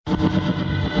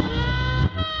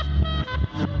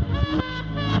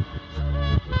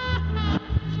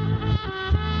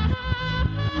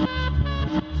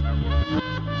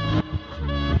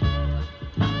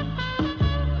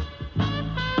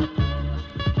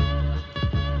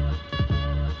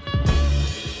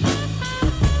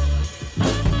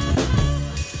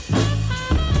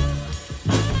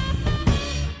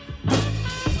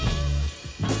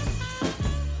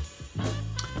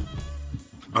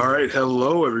All right,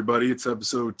 hello everybody. It's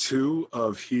episode 2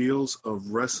 of Heels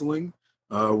of Wrestling.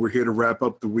 We're here to wrap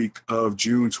up the week of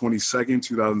June 22nd,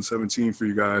 2017 for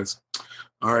you guys.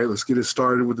 All right, let's get it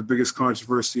started with the biggest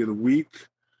controversy of the week,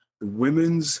 the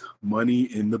women's Money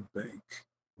in the Bank.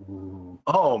 Ooh.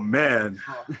 Oh, man.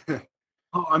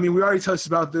 I mean, we already touched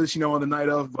about this, on the night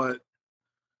of, but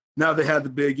now they had the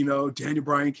big, Daniel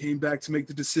Bryan came back to make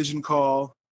the decision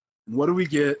call. And what do we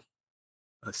get?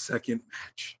 A second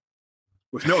match.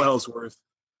 With no Ellsworth,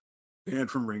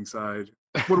 banned from ringside.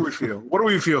 What do we feel? What do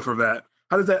we feel from that?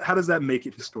 How does that make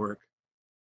it historic?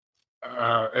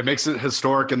 It makes it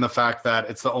historic in the fact that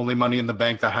it's the only Money in the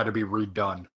Bank that had to be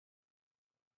redone.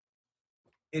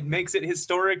 It makes it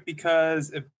historic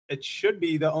because it should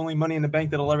be the only Money in the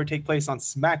Bank that'll ever take place on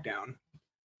SmackDown.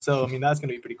 So, I mean, that's going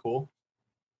to be pretty cool.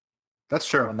 That's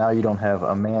true. Well, now you don't have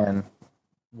a man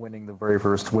winning the very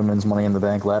first women's Money in the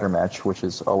Bank ladder match, which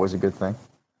is always a good thing.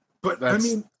 But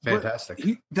that's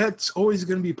fantastic. That's always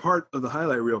going to be part of the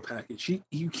highlight reel package.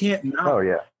 You can't not.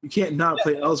 You can't not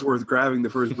play Ellsworth grabbing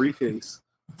the first briefcase.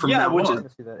 From now on.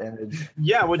 See that image.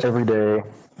 Yeah, every day,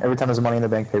 every time there's a Money in the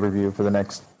Bank pay-per-view for the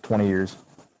next 20 years.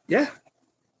 Yeah,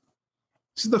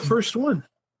 this is the first one.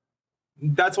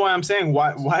 That's why I'm saying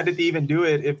why did they even do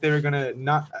it if they were gonna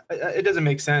not? It doesn't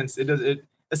make sense.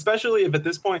 Especially if at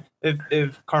this point,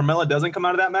 if Carmella doesn't come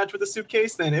out of that match with a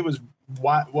suitcase, then it was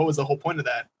what was the whole point of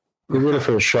that? We did it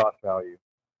for the shock value.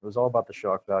 It was all about the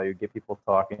shock value, get people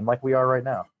talking like we are right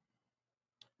now.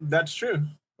 That's true.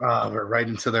 We're right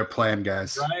into their plan,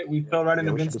 guys. Right, we fell right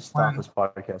into Vince's plan.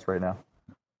 Stop this podcast right now.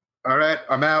 All right,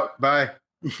 I'm out. Bye.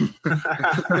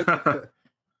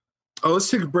 Let's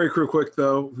take a break real quick,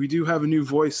 though. We do have a new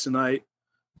voice tonight.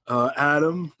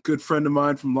 Adam, good friend of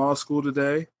mine from law school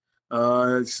today.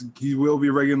 He will be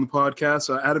regular in the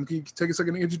podcast. Adam, can you take a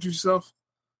second to introduce yourself?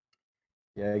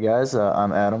 Yeah, guys,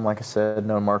 I'm Adam. Like I said,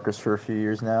 known Marcus for a few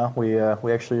years now. We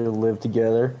actually lived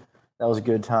together. That was a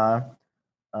good time.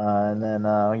 And then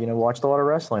watched a lot of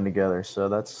wrestling together. So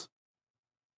that's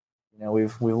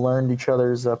we've learned each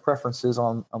other's preferences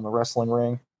on the wrestling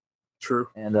ring. True.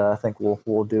 And I think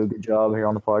we'll do a good job here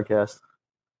on the podcast.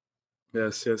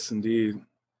 Yes, indeed.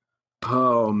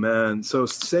 Oh man! So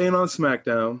staying on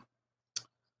SmackDown.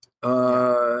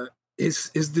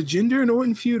 Is the Jinder and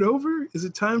Orton feud over? Is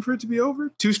it time for it to be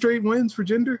over? 2 straight wins for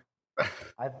Jinder?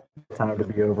 I think it's time to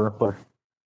be over, but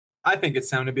I think it's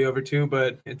time to be over too,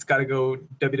 but it's got to go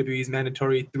WWE's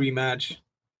mandatory 3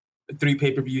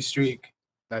 pay-per-view streak.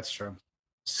 That's true.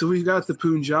 So we got the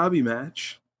Punjabi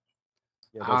match.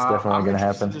 Yeah, that's definitely going to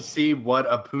happen. To see what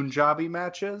a Punjabi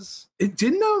match is. It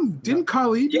didn't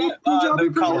Khali do Punjabi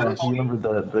match? You remember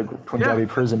the Punjabi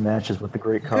prison matches with the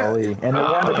Great Khali, and it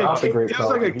was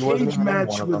like a cage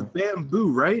match with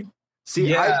bamboo, right?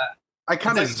 See, I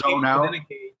kind of zone out.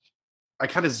 I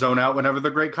kind of zone out whenever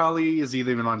the Great Khali is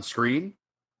even on screen.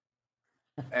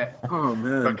 Oh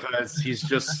man, because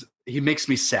he makes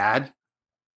me sad.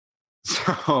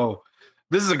 So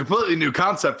this is a completely new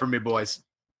concept for me, boys.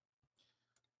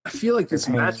 I feel like this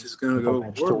match is going to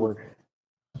go forward.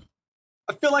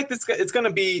 I feel like it's going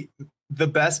to be the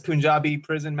best Punjabi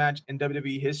prison match in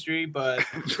WWE history, but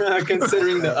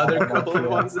considering the other couple of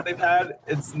ones that they've had,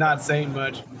 it's not saying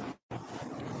much.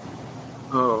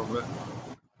 Oh, man.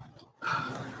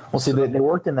 Well, see, they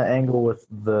worked in the angle with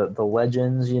the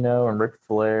legends, and Ric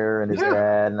Flair and his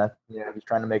dad, and he's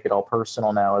trying to make it all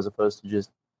personal now as opposed to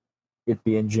just it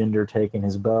being Jinder taking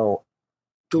his belt.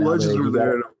 The legends were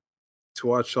there to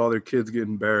watch all their kids get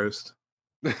embarrassed.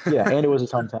 Yeah, and it was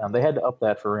his hometown. They had to up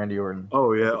that for Randy Orton.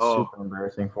 Oh, yeah. Super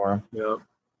embarrassing for him. Yeah.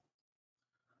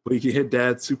 But he can hit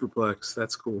Dad's superplex.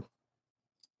 That's cool.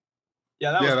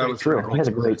 Yeah, that was true. He has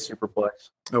a great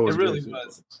superplex. It really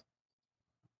was.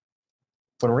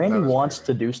 When Randy wants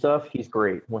to do stuff, he's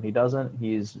great. When he doesn't,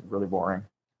 he's really boring.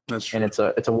 That's true. And it's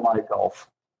a wide golf.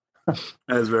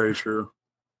 That is very true.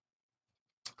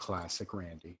 Classic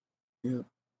Randy. Yeah.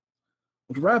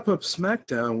 To wrap up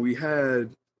SmackDown, we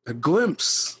had a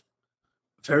glimpse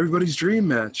of everybody's dream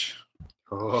match.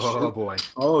 Oh, boy.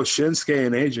 Oh, Shinsuke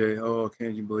and AJ. Oh,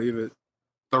 can't you believe it?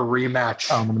 The rematch.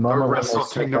 The moment Wrestle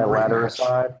Kingdom ladder rematch.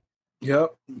 aside.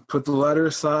 Yep. Put the ladder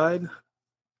aside.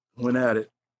 Went at it.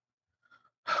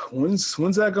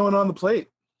 When's that going on the plate?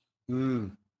 I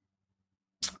don't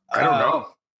know.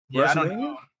 Yeah, I don't WrestleMania?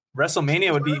 know.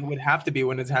 WrestleMania would have to be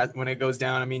when it goes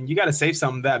down. I mean, you got to save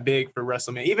something that big for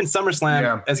WrestleMania. Even SummerSlam,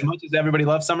 Yeah. as much as everybody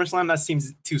loves SummerSlam, that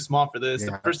seems too small for this.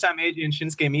 Yeah. The first time AJ and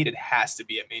Shinsuke meet, it has to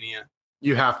be at Mania.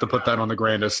 You have to put that on the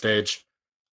grandest stage.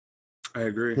 I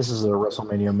agree. This is a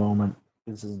WrestleMania moment.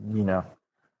 This is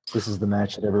the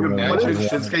match that everyone Imagine What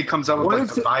if- Shinsuke comes out with what like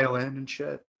if the it- violin and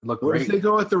shit. Look What great. if they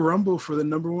go at the Rumble for the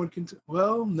number one contender?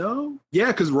 Well, no. Yeah,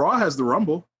 because Raw has the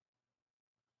Rumble.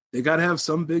 They got to have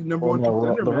some big number Well, one no,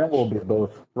 contender the match. Rumble will be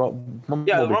both. Rumble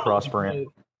Yeah, will the be Rumble- cross-brand.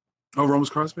 Oh, Rumble's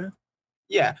crossband?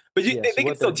 Yeah, but Yeah, they so can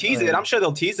what still they're tease it. doing- I'm sure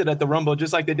they'll tease it at the Rumble,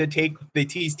 just like they did. They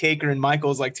teased Taker and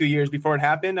Michaels like 2 years before it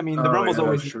happened. I mean, the Oh, Rumble's yeah,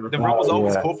 always that's true.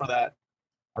 always Yeah. cool for that.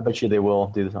 I bet you they will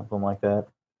do something like that.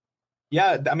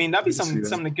 Yeah, I mean that'd be I can see that.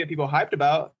 something to get people hyped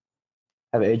about.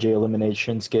 Have AJ eliminate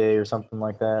Shinsuke or something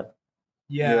like that.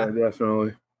 Yeah,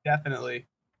 definitely. definitely.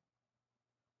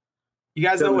 You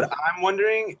guys know what I'm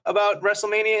wondering about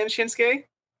WrestleMania and Shinsuke?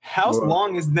 How What?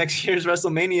 long is next year's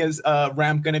WrestleMania's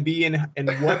ramp going to be, and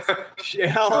what?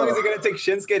 How long is it going to take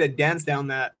Shinsuke to dance down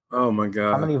that? Oh, my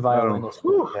God. How many violinists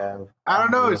do we have? I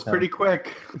don't know. It's With him? pretty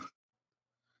quick.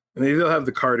 Maybe they'll have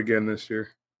the card again this year.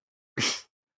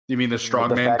 You mean the The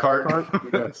strongman fat cart? cart?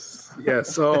 Yes.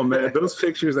 Yes. Oh, man. Those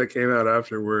pictures that came out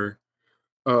after were,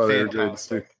 oh, they were good.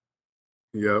 Fantastic.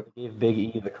 Yep. They gave Big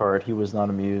E the card. He was not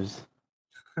amused.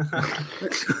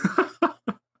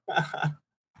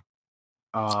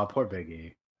 Poor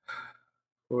Biggie.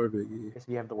 Poor Biggie. If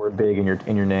you have the word "big" in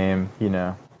your name,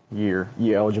 you're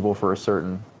eligible for a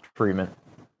certain treatment.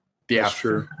 Yeah, That's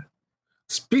true.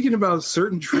 Speaking about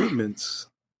certain treatments,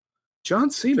 John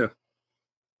Cena.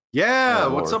 Yeah,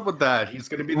 Oh, what's Lord. up with that? He's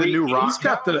going to be the new Rock. He's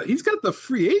got the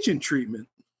free agent treatment.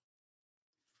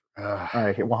 Ugh. All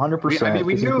right, 100%. I mean,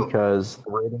 we this knew- is because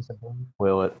the ratings have been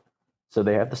will it, so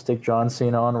they have to stick John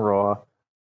Cena on Raw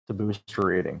to boost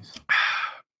ratings.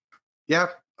 Yeah,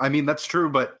 I mean that's true,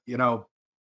 but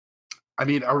I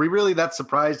mean, are we really that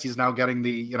surprised he's now getting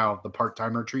the the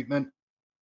part-timer treatment?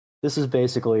 This is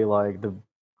basically like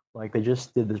they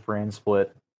just did this brand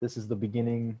split. This is the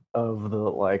beginning of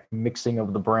the mixing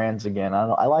of the brands again.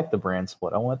 I like the brand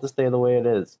split. I want it to stay the way it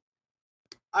is.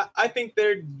 I think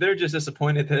they're just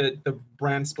disappointed that the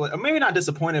brand split, or maybe not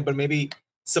disappointed, but maybe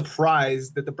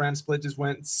surprised that the brand split just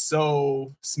went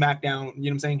so SmackDown, you know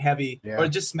what I'm saying, heavy, Yeah. or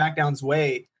just SmackDown's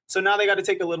way. So now they got to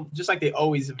take a little, just like they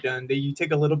always have done. You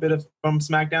take a little bit from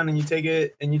SmackDown and you take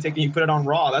it and you put it on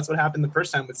Raw. That's what happened the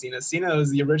first time with Cena. Cena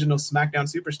was the original SmackDown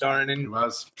superstar, and It then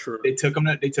was. True. they took him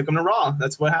to Raw.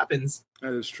 That's what happens.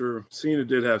 That is true. Cena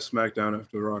did have SmackDown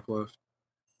after The Rock left.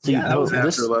 See, Yeah, that was After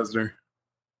this Lesnar.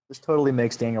 totally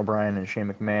makes Daniel Bryan and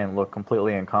Shane McMahon look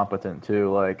completely incompetent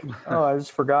too. Like, oh, I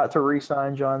just forgot to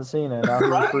re-sign John Cena. Now he's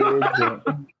a free agent.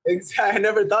 Exactly. I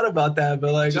never thought about that,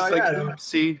 but like, Just oh, like yeah,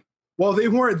 oopsie. Well, they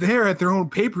weren't there at their own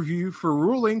pay-per-view for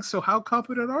ruling, so how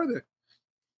competent are they?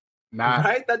 Not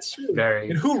right? That's true.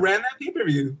 very. And who ran that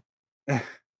pay-per-view?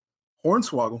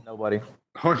 Hornswoggle. Nobody.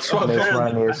 Hornswoggle. Mace apparently.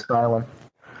 running the asylum.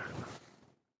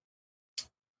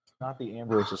 Not the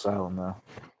Ambrose Asylum though.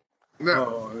 No.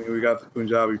 Oh, I mean, we got the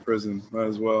Punjabi prison. Might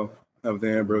as well have the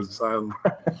Ambrose Asylum.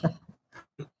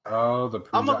 Oh, the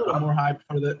I'm a little Punjab- more hyped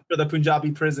for the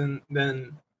Punjabi prison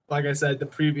than, like I said, the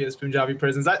previous Punjabi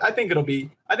prisons. I think it'll be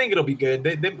good.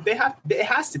 It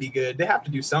has to be good. They have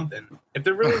to do something. If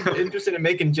they're really interested in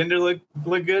making gender look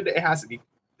good, it has to be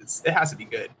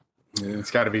good. Yeah.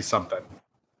 It's got to be something.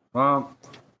 Well,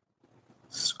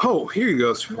 Oh, here you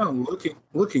go. So now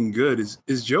looking good.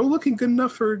 Is Joe looking good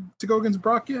enough to go against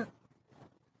Brock yet?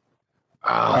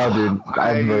 Oh, dude,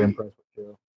 I'm very impressed with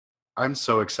Joe. I'm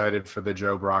so excited for the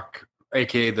Joe Brock,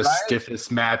 aka the Right? stiffest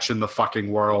match in the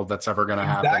fucking world that's ever gonna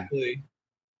happen. Exactly.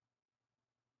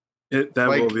 That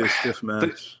Like, will be a stiff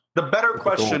match. The better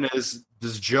question is,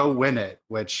 does Joe win it?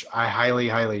 Which I highly,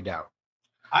 highly doubt.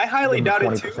 I highly doubt it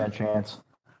 20% too. chance.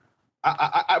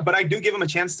 But I do give him a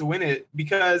chance to win it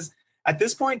because at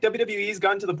this point WWE's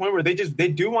gotten to the point where they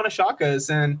do want to shock us,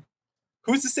 and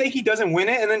who's to say he doesn't win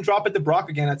it and then drop it to Brock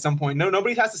again at some point?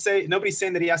 Nobody's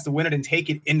saying that he has to win it and take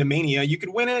it into Mania. You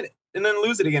could win it and then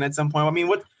lose it again at some point. I mean,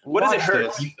 what does it Watch hurt?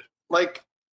 this. Like,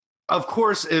 of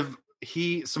course, if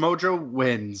Samoa Joe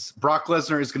wins, Brock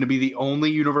Lesnar is going to be the only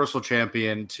Universal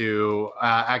Champion to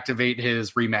activate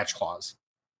his rematch clause.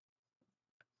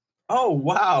 Oh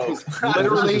wow! This is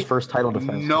Literally, his first title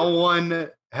defense. no one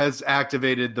has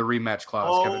activated the rematch clause.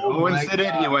 Oh Kevin Owens my did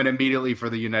it. He God. went immediately for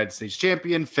the United States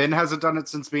champion. Finn hasn't done it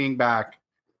since being back.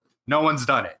 No one's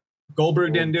done it.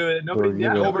 Goldberg didn't do it. Nobody. Goldberg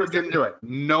Yeah, didn't do it. Goldberg didn't do it.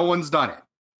 No one's done it.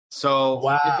 So,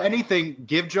 Wow. if anything,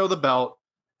 give Joe the belt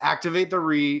activate the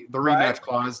rematch Right.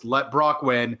 clause, let Brock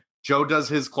win. Joe does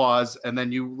his clause, and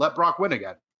then you let Brock win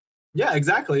again. Yeah,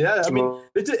 exactly. Yeah, I mean,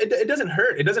 it doesn't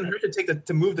hurt. It doesn't hurt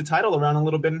to move the title around a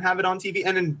little bit and have it on TV.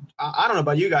 And then I don't know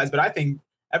about you guys, but I think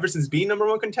ever since being number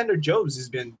one contender, Joe's has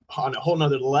been on a whole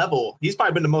nother level. He's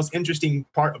probably been the most interesting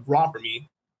part of Raw for me.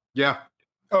 Yeah.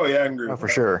 Oh yeah, I agree. Oh, for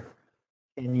sure.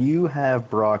 And you have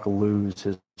Brock lose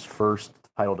his first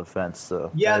title defense,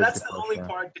 so Yeah, that is that's the only question.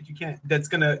 part that you can't. That's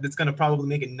gonna probably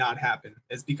make it not happen.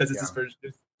 Is because it's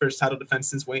his first title defense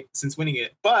since winning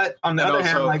it. But on the And other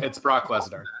hand, also, like it's Brock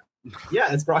Lesnar.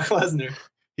 yeah, it's Brock Lesnar.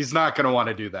 He's not going to want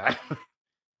to do that.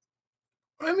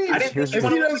 I mean, I didn't if think he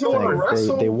he doesn't wanted want to to-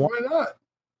 wrestle, they want- why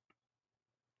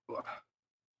not?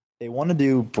 They want to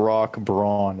do Brock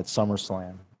Braun at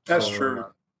SummerSlam. That's So, true.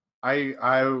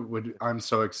 I'm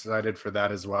so excited for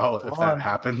that as well if Braun. that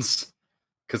happens,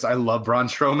 because I love Braun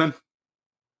Strowman.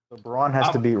 So Braun has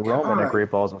Oh, to beat Roman God. at Great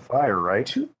Balls of Fire, right?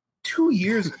 2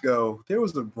 years ago, there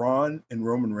was the Braun and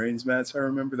Roman Reigns match. I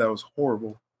remember that was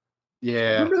horrible.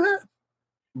 Yeah. Remember that?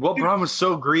 Well, Braun was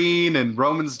so green, and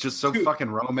Roman's just so Dude.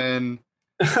 fucking Roman.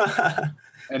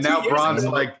 And 2 now years Braun's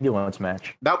ago. like, Ambulance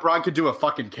match. now Braun could do a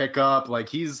fucking kick up. Like,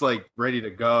 he's like ready to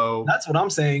go. That's what I'm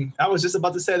saying. I was just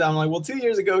about to say that. I'm like, well, 2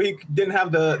 years ago he didn't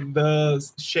have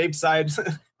the shape side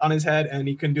on his head, and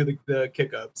he couldn't do the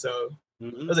kick up. So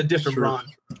it was a different Sure. Braun,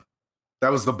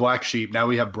 That was the black sheep. Now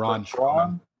we have Braun Strowman.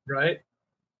 Braun, right?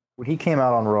 when he came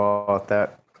out on Raw,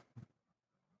 that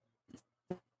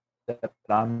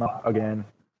I'm not again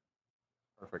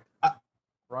perfect.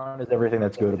 Braun is everything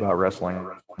that's good about wrestling.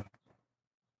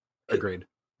 Agreed.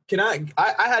 Can I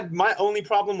had my only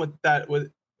problem with that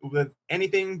with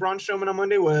anything Braun Strowman on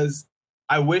Monday was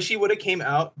I wish he would have came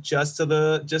out just to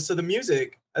the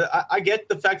music. I get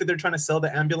the fact that they're trying to sell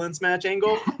the ambulance match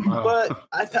angle, but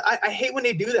I hate when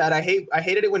they do that. I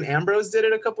hated it when Ambrose did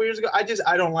it a couple years ago.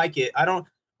 I don't like it.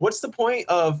 What's the point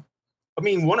of? I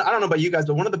mean, I don't know about you guys,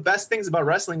 but one of the best things about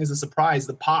wrestling is the surprise,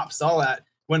 the pops, all that.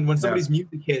 When somebody's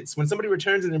music hits, when somebody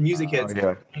returns and their music hits,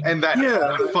 Yeah. And that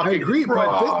Yeah, I fucking agree,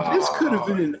 but this could have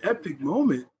been an epic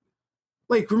moment.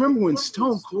 Like, remember when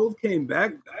Stone Cold came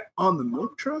back on the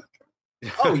milk truck?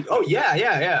 oh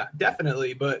yeah,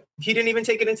 definitely. But he didn't even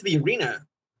take it into the arena.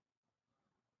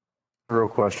 Real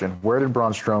question: where did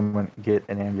Braun Strowman get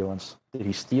an ambulance? Did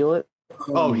he steal it?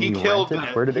 Oh, he Did killed rent it?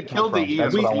 it. Where did He it come killed the from?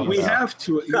 That's EMT. what I want We to know. have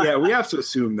to, yeah, we have to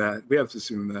assume that. The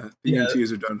Yeah.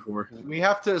 EMTs are done for. We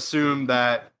have to assume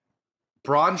that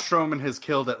Braun Strowman has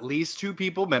killed at least 2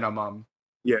 people minimum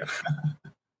Yeah.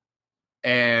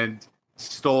 and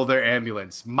stole their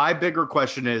ambulance. My bigger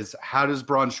question is, how does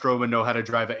Braun Strowman know how to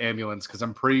drive an ambulance? Because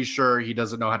I'm pretty sure he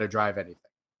doesn't know how to drive anything.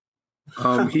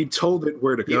 He told it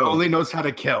where to He go. only knows how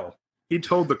to kill. He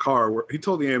told the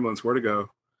ambulance where to go,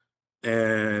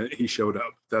 and he showed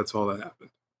up. That's all that happened.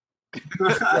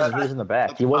 Yeah, he was in the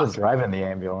back. He wasn't driving the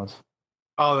ambulance.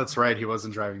 Oh, that's right. He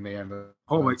wasn't driving the ambulance.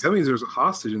 Oh my, that means there's a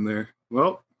hostage in there.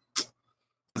 Well,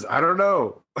 I don't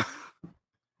know. I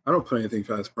don't put anything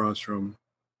past Braun Strowman.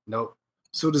 Nope.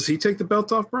 So does he take the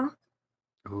belt off Brock?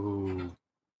 Ooh.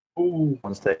 Ooh,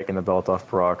 One's taking the belt off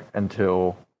Brock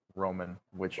until Roman,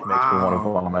 which makes me want to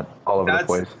vomit all over the That's-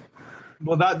 place.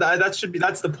 well,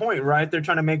 that's the point, right? They're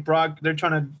trying to make Brock. They're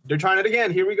trying it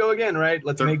again. Here we go again, right?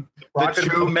 Let's The- make Brock The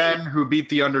 2 men who beat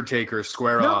the Undertaker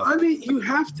square No, off. I mean you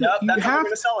have to. Yep, you that's how we're have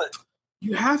gonna sell it.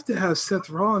 you have to have Seth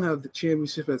Rollins have the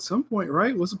championship at some point,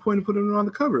 right? What's the point of putting it on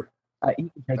the cover? You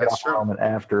can take it That's off true. Roman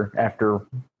after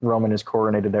Roman is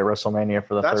coronated at WrestleMania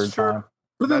for the That's third true. time.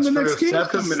 But then That's the next true. game's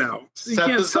Seth is- coming out. So you Seth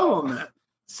can't is- sell on that.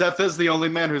 Seth is the only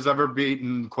man who's ever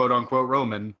beaten quote unquote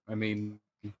Roman. I mean,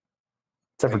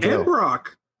 Except for And Joe.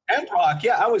 Brock. And Brock,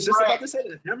 yeah, I was just Right. about to say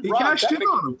that. And He Brock, cashed in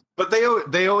technically. on him. but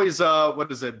they always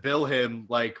bill him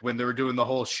like when they were doing the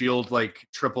whole Shield like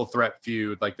triple threat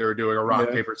feud, like they were doing a rock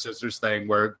Yeah. paper scissors thing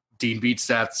where Dean beats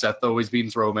Seth, Seth always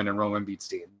beats Roman, and Roman beats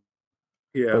Dean.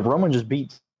 Yeah. But Roman just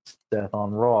beat Seth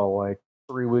on Raw like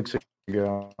 3 weeks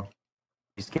ago.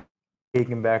 He's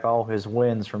taking back all his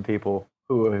wins from people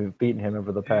who have beaten him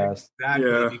over the past.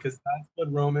 Exactly, Yeah. because that's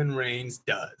what Roman Reigns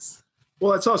does.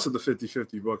 Well, it's also the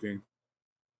 50-50 booking.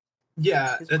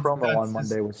 Yeah, His that's- promo on that's-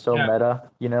 Monday was so yeah.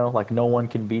 meta, like no one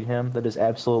can beat him. That is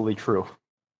absolutely true.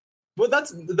 Well,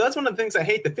 that's one of the things I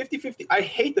hate. The 50-50. I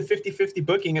hate the 50-50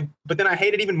 booking, but then I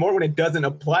hate it even more when it doesn't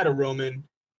apply to Roman.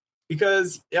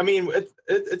 Because I mean,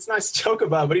 it's nice to joke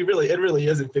about, but it really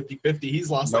isn't 50-50. He's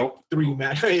lost Nope. like 3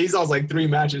 matches. He's lost like 3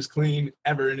 matches clean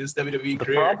ever in his WWE The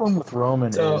career. problem with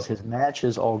Roman So- is his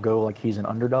matches all go like he's an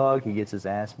underdog. He gets his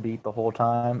ass beat the whole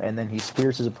time, and then he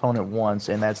spears his opponent once,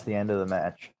 and that's the end of the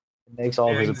match. It makes all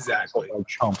his opponents Exactly. look like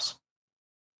chumps.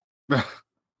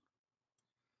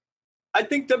 I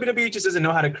think WWE just doesn't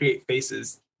know how to create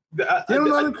faces. They don't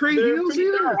know how to create heels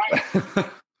either.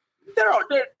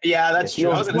 Yeah, that's true.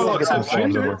 I was Well, gonna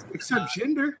say except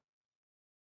Jinder.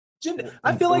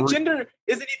 I feel like Jinder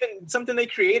isn't even something they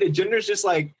created. Jinder's just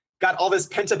like got all this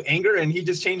pent up anger, and he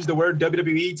just changed the word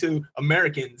WWE to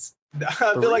Americans. I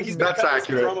feel like he's been That's cutting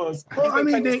accurate. his promos. Well, He's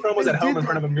been cutting his promos they at home in did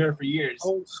front of a mirror for years.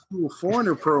 Old school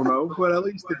foreigner promo, but at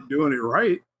least they're doing it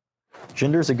right.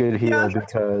 Jinder's a good heel Yeah.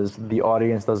 because the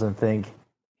audience doesn't think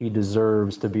he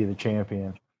deserves to be the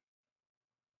champion.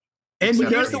 And he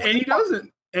Except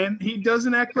doesn't. And he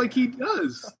doesn't act like he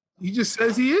does. He just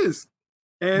says he is.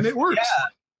 And it works. Yeah,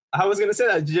 I was gonna say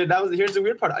that. Here's the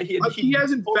weird part. He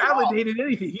hasn't pulled it off. validated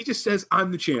anything. He just says,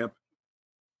 I'm the champ.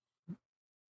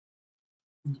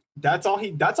 That's all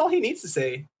he needs to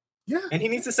say, Yeah. and he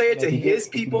needs to say it Yeah, to he his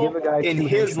can give people a guy in two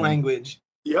his henchmen. language.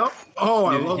 Yep. Oh,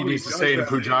 I love He when needs to does say it in that.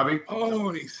 Punjabi. Oh,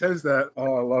 and he says that.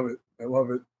 Oh, I love it. I love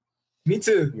it. Me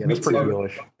too. Yeah, Me that's pretty too.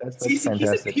 heelish. That's He's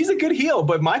fantastic. a good heel,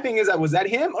 but my thing is that was that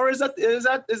him or is that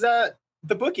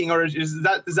the booking or is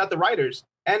that the writers?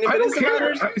 And if I it don't is the care.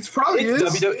 writers, It's probably it's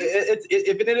is.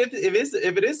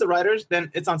 if it is the writers, then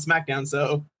it's on SmackDown.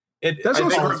 So That's I what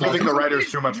think I'm we're saying. giving the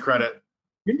writers too much credit.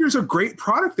 Jinder's a great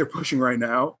product they're pushing right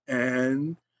now.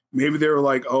 And maybe they were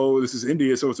like, oh, this is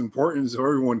India, so it's important, so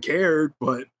everyone cared.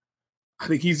 But I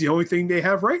think he's the only thing they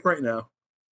have right now.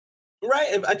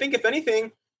 right. I think if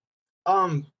anything,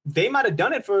 they might have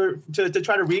done it to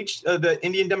try to reach the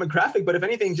Indian demographic, but if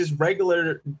anything, just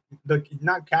regular,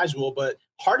 not casual, but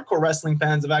hardcore wrestling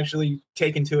fans have actually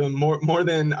taken to him more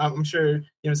than I'm sure you know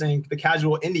what I'm saying the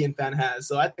casual Indian fan has.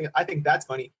 So I think that's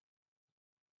funny.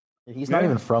 He's not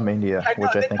even from India, I know,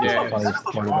 which I they think know is the none of funniest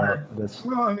them part are. about this.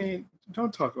 Well, I mean,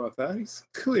 don't talk about that. He's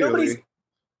clearly.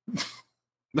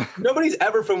 Nobody's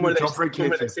ever from where Don't break they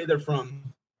kayfabe. say they're from.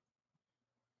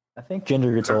 I think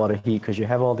Jinder gets a lot of heat because you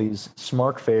have all these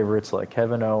smart favorites like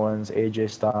Kevin Owens, AJ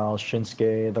Styles,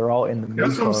 Shinsuke. They're all in the main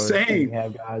That's what I'm card, and saying. You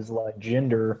have guys like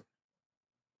Jinder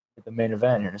at the main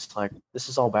event. You're just like, this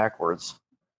is all backwards.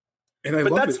 And I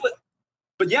But love that's it. what.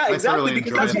 But yeah, I exactly. thoroughly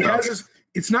Because enjoy that's it. Because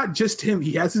it's not just him.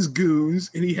 He has his goons,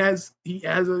 and he has The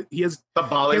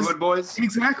Bollywood boys.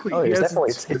 exactly. Oh, he it's has definitely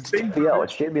his- it's his thing. JBL.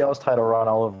 It's JBL's title run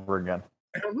all over again.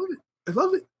 I love it. I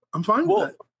love it. I'm fine with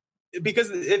well, that. because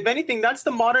if anything, that's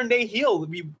the modern day heel.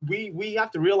 We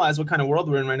have to realize what kind of world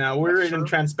we're in right now. We're That's in a true.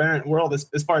 transparent world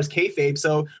as far as kayfabe.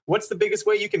 So what's the biggest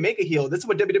way you can make a heel? This is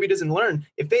what WWE doesn't learn.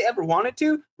 If they ever wanted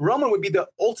to, Roman would be the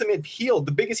ultimate heel,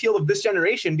 the biggest heel of this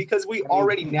generation, because we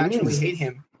already naturally hate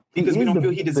him because we is don't the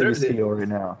feel he deserves biggest it. heel right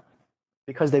now.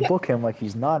 Because they Yeah. book him like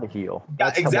he's not a heel. Yeah,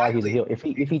 That's why he's a exactly. heel. If he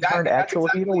Exactly. turned That's actual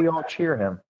heel, exactly we all cheer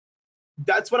him.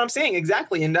 That's what I'm saying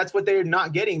exactly, and that's what they're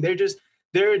not getting. They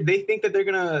think that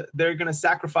they're gonna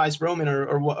sacrifice Roman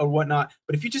or whatnot.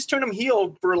 But if you just turn him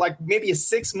heel for like maybe a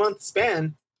 6-month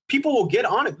span, people will get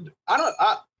on it.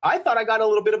 I thought I got a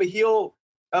little bit of a heel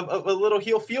of a little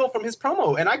heel feel from his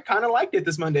promo, and I kind of liked it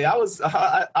this Monday. I was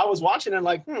watching it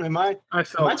like, am I I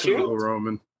cheering? felt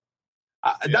Roman.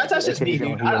 That's just me,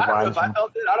 dude. I don't know if I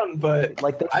felt it. I don't, but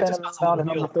Like they I sent just him felt a out at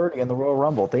little number 30 in the Royal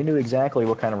Rumble. They knew exactly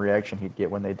what kind of reaction he'd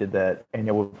get when they did that, and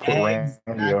it would put Randy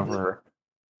Exactly. over.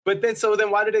 But then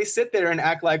why do they sit there and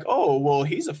act like, oh, well,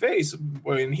 he's a face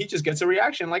when he just gets a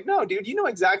reaction? Like, no, dude, you know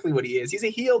exactly what he is. He's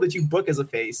a heel that you book as a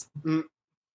face.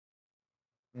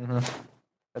 Mm-hmm.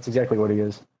 That's exactly what he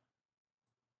is.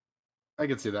 I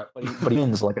can see that. But he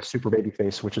wins like a super baby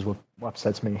face, which is what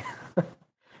upsets me.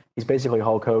 He's basically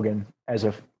Hulk Hogan as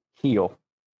a heel.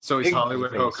 So he's Big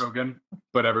Hollywood face. Hulk Hogan,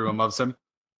 but everyone loves him.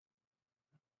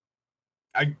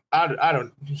 I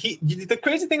don't. The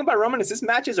crazy thing about Roman is his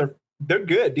matches they're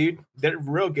good, dude. They're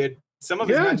real good. Some of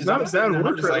his Yeah, matches, he's not I'm a sitting bad there and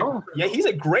I'm worker just at like, all. yeah, he's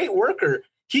a great worker.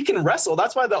 He can wrestle.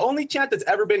 That's why the only chant that's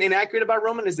ever been inaccurate about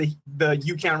Roman is the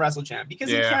you can't wrestle chant, because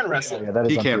he Yeah. can wrestle. Yeah, that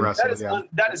is He can't untrue. wrestle. That is Yeah.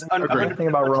 that is Agreed. The thing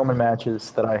about Roman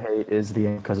matches that I hate is the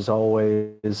end because it's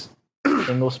always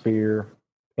single spear,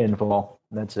 pinfall.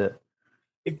 And that's it.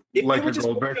 If they Like would a just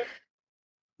book Goldberg. him-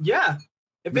 yeah.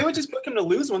 If they would just book him to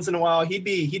lose once in a while, he'd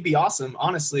be awesome,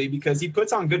 honestly, because he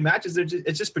puts on good matches.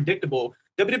 It's just predictable.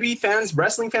 WWE fans,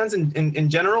 wrestling fans in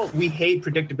general, we hate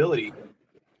predictability.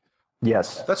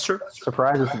 Yes. That's true.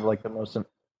 Surprise is like the most.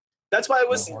 That's why it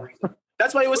was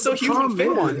so The huge when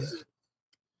Finn won.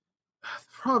 The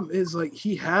problem is like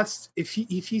he has if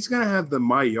he's gonna have the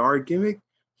my yard gimmick,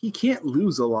 he can't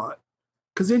lose a lot.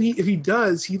 Because then if he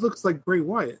does, he looks like Bray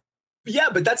Wyatt. Yeah,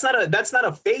 but that's not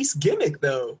a face gimmick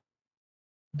though.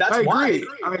 That's I agree. why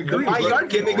I agree. my but- yard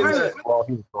gimmick is Well,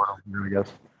 he's sort of here, I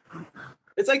guess.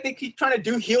 it's like they keep trying to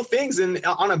do heel things and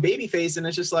on a baby face, and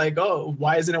it's just like, oh,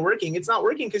 why isn't it working? It's not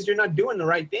working because you're not doing the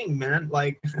right thing, man.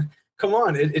 Like, come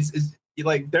on, it's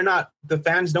the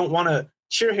fans don't want to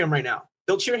cheer him right now.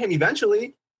 They'll cheer him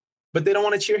eventually, but they don't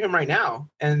want to cheer him right now.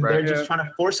 And they're just trying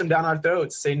to force him down our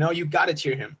throats. Say, no, you got to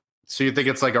cheer him. So you think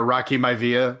it's like a Rocky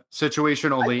Maivia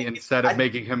situation, only instead of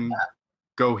making him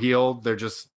go heel, they're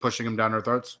just pushing him down our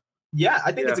throats? Yeah,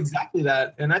 I think it's exactly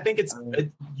that. And I think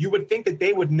you would think that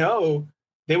they would know,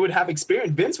 they would have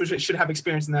experience. Vince should have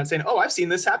experience in that, saying, oh, I've seen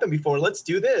this happen before. Let's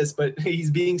do this. But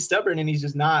he's being stubborn and he's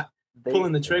just not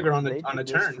pulling the trigger on a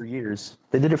turn. For years.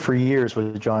 They did it for years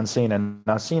with John Cena.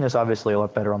 Now, Cena's obviously a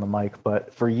lot better on the mic,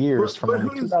 but for years, from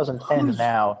 2010 to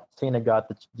now, Cena got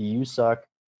the "You Suck"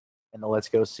 and the "Let's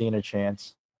Go Cena"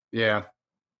 chants. Yeah.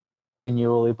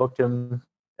 Continually booked him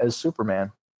as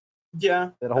Superman. Yeah.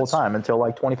 That whole time until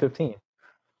like 2015.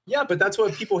 Yeah, but that's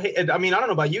what people hate. I mean, I don't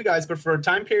know about you guys, but for a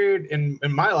time period in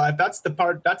my life, that's the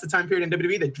time period in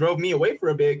WWE that drove me away for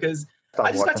a bit because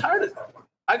I just got tired of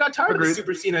the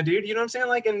Super Cena, dude. You know what I'm saying?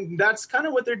 Like, and that's kind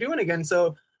of what they're doing again.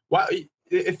 So,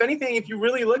 if anything, if you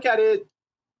really look at it,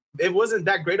 it wasn't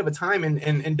that great of a time in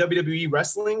WWE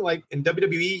wrestling, like in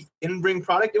WWE in-ring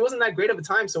product. It wasn't that great of a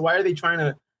time. So why are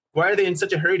they in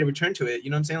such a hurry to return to it?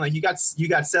 You know what I'm saying? Like, you got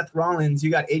Seth Rollins,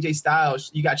 you got AJ Styles,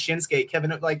 you got Shinsuke,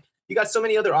 Kevin, like you got so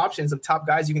many other options of top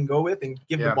guys you can go with and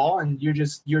give the ball. And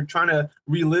you're trying to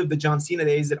relive the John Cena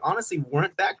days that honestly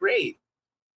weren't that great.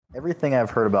 Everything I've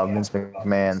heard about Vince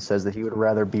McMahon says that he would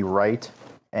rather be right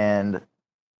and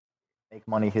make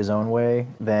money his own way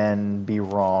than be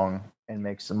wrong and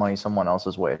make some money someone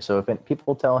else's way. So if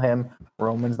people tell him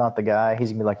Roman's not the guy, he's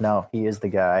going to be like, no, he is the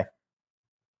guy.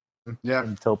 Yeah.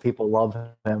 Until people love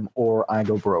him or I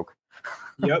go broke.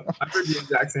 Yep. I've heard the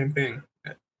exact same thing.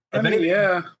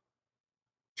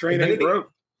 Train ain't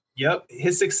broke. Yep,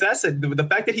 his success, the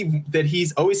fact that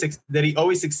he always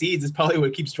succeeds is probably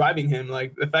what keeps driving him.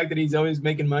 Like the fact that he's always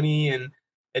making money and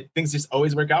things just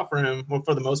always work out for him, well,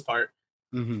 for the most part.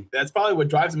 Mm-hmm. That's probably what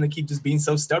drives him to keep just being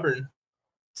so stubborn.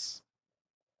 It's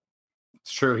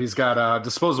true. He's got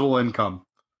disposable income.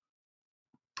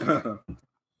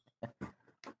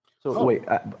 Wait,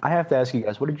 I have to ask you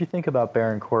guys, what did you think about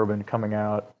Baron Corbin coming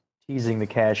out, teasing the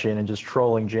cash in and just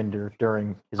trolling Jinder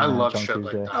during his match on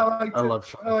Tuesday? I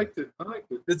liked it.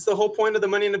 It's the whole point of the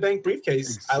Money in the Bank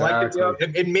briefcase. Exactly. I liked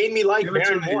it. It made me like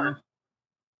Baron more.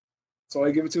 So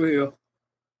I give it to a heel.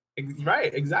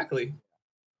 Right, exactly.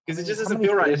 Because it just doesn't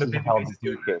feel right if a babyface is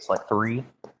doing it. Like 3?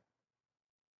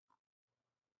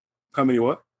 How many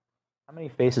what? How many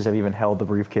faces have even held the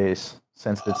briefcase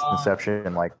since its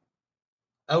inception? Like,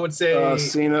 I would say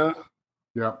Cena.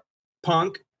 Yeah.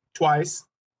 Punk twice.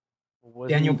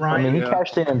 Daniel Bryan. I mean, he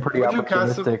cashed in pretty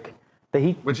opportunistic.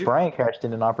 Bryan cashed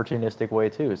in an opportunistic way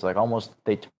too. It's like almost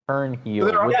they turn heel.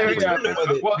 They turned him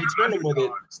with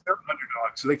it. They're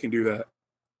underdogs, so they can do that.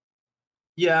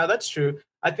 Yeah, that's true.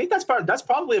 I think that's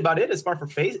probably about it as far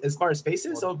as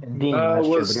faces. So Dean, that's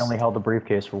true, but he only held the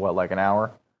briefcase for what, like an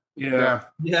hour? Yeah.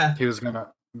 He was gonna.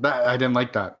 I didn't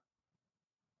like that.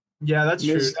 Yeah, that's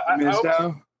true.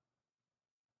 Mizdow.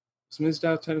 Was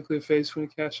Mizdow technically a face when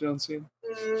he cashed it on Cena?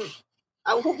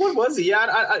 What was he?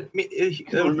 Yeah,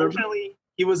 unfortunately,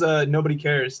 he was a nobody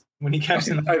cares when he cashed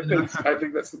in. I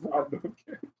think that's the problem. Nobody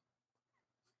cares.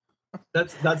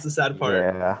 That's the sad part.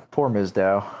 Yeah, poor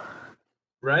Mizdow.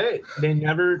 Right? They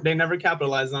never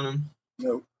capitalized on him.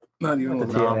 Nope, not even a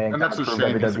little. No, and that's a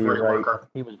shame. He's a great worker.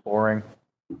 He was boring.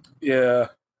 Yeah.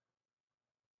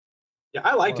 Yeah,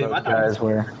 I liked him. I thought guys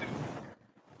where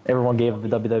everyone gave the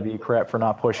WWE crap for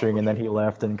not pushing, and then he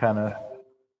left and kind of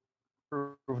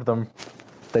proved them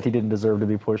that he didn't deserve to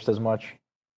be pushed as much.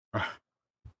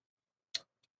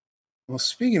 Well,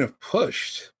 speaking of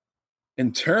pushed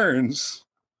and turns,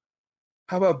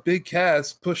 how about Big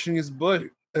Cass pushing his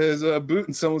boot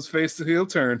in someone's face to heel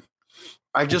turn?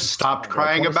 I just stopped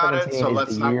crying about it, so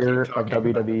let's not keep year talking of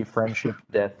WWE friendship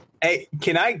death. Hey,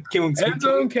 can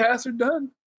Enzo and Cass are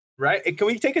done. Right? Can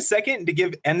we take a second to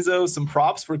give Enzo some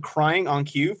props for crying on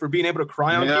cue, for being able to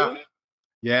cry on cue?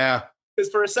 Yeah. Because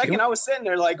for a second I was sitting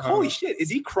there like, holy shit, is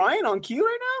he crying on cue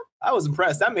right now? I was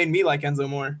impressed. That made me like Enzo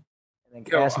more. And then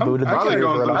Cass I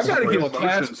gotta give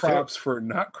Cass Cass props for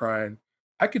not crying.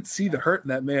 I could see the hurt in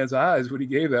that man's eyes when he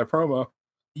gave that promo.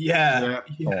 Yeah.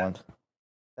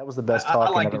 That was the best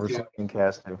talking like I've ever seen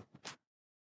Cass do.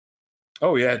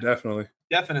 Oh yeah, definitely.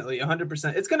 Definitely,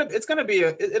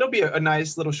 100%. It'll be a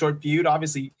nice little short feud.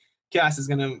 Obviously, Cass is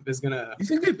gonna. You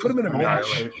think they put him in a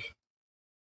match?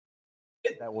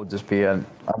 That will just be an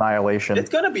annihilation. It's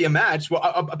gonna be a match. Well,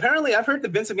 apparently, I've heard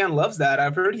that Vince McMahon loves that.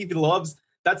 I've heard he loves.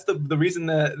 That's the reason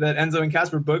that Enzo and Cass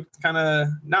were booked kind of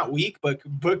not weak, but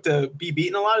booked to be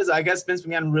beaten a lot. Is I guess Vince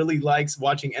McMahon really likes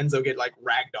watching Enzo get like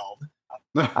ragdolled.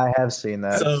 I have seen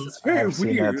that. So- It's very I've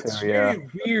seen that weird. too, It's a yeah. very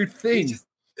weird thing. Just-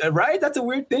 right? That's a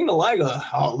weird thing to like.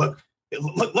 Oh,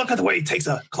 look at the way he takes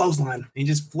a clothesline. He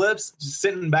just flips, just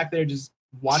sitting back there, just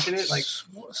watching it. Like,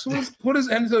 so what does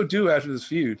Enzo do after this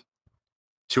feud?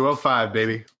 205,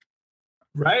 baby.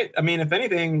 right? I mean, if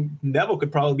anything, Neville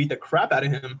could probably beat the crap out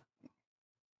of him.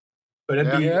 But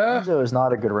it'd be Yeah. Enzo is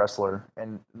not a good wrestler,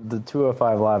 and the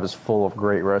 205 Live is full of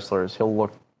great wrestlers. He'll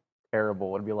look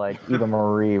terrible. It'd be like Eva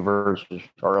Marie versus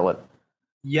Charlotte.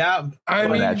 yeah, I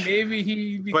What mean, match? maybe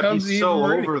he But becomes he's so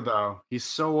even over, though. He's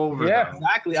so over, Yeah. though.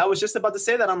 exactly. I was just about to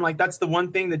say that. I'm like, that's the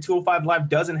one thing that 205 Live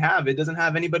doesn't have. It doesn't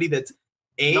have anybody that's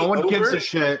No one over. gives a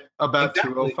shit about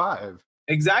Exactly. 205.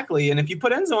 Exactly. And if you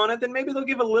put Enzo on it, then maybe they'll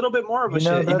give a little bit more of a You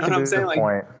know, shit. You know that's what a I'm good saying? Like,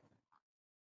 point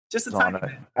just a on tiny it.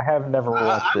 bit. I have never I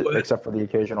watched it would. except for the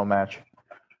occasional match.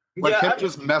 Like yeah, him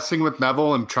just messing with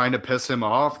Neville and trying to piss him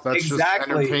off. That's just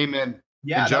Exactly. entertainment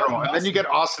yeah, in that would general. be And then you awesome. get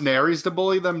Austin Aries to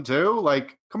bully them too.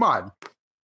 Like, come on.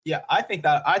 Yeah, I think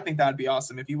that'd be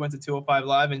awesome if you went to 205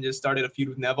 Live and just started a feud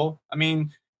with Neville. I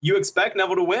mean, you expect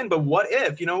Neville to win, but what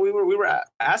if? You know, we were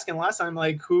asking last time,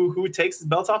 like, who takes his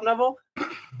belt off Neville?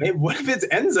 Maybe, what if it's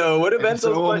Enzo? What if Enzo's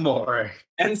Enzo like, Amore.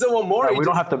 Enzo Amore? We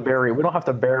don't have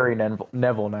to bury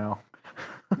Neville now.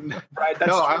 Right, that's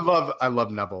No, true. I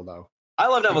love Neville though. I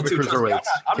love Neville The too. Trust me. cruiserweights.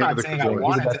 I'm King of not the saying I cruiserweights. He's the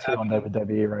wanted best to heel have. on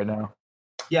WWE right now.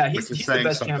 Yeah, Which he's is the saying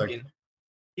best something. champion.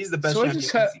 He's the best So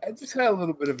champion. I just had a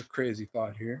little bit of a crazy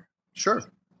thought here. Sure.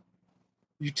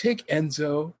 You take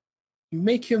Enzo, you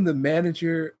make him the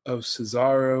manager of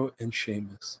Cesaro and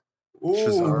Sheamus.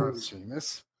 Cesaro, Ooh.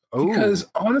 Sheamus. Because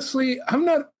honestly, I'm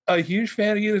not a huge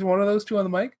fan of either one of those two on the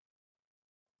mic.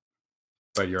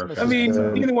 But you're I mean,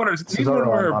 Cesaro- neither one of them Cesaro,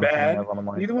 are I'm a fan bad. of on the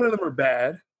mic. Neither one of them are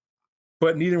bad,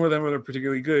 but neither one of them are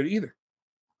particularly good either.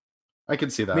 I can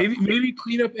see that. Maybe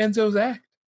clean up Enzo's act.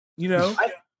 You know,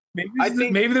 I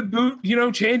think- maybe the boot,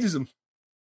 changes him.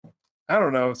 I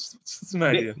don't know. It's an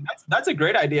idea. That's a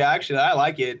great idea, actually. I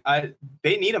like it.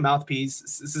 They need a mouthpiece.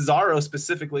 Cesaro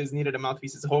specifically has needed a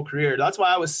mouthpiece his whole career. That's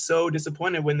why I was so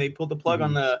disappointed when they pulled the plug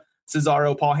on the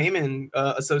Cesaro Paul Heyman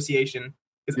association,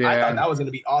 because I Yeah. thought that was going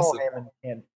to be Paul awesome. Heyman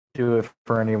can't do it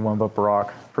for anyone but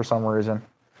Brock for some reason.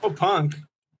 Oh, Punk.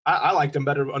 I liked him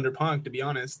better under Punk, to be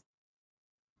honest.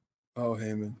 Oh,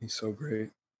 Heyman, he's so great.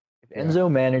 If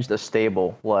Enzo managed a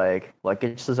stable like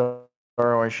it's Cesaro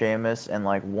and Sheamus and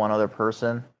like one other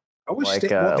person, I wish Like, they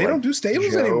like don't do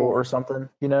stables Joe anymore. or something,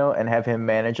 and have him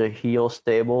manage a heel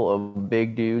stable of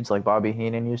big dudes like Bobby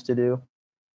Heenan used to do.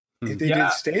 If they Yeah.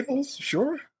 did stables,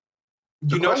 sure.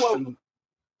 You know what?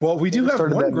 Well, we do have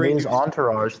Started one that great Miz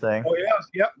entourage thing. Oh yeah,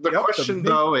 yep. The yep, question Miz-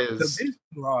 though the is, Miz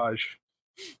Entourage.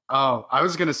 oh, I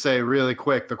was gonna say really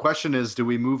quick. The question is, do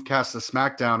we move Cass to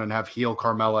SmackDown and have heel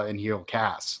Carmella and heel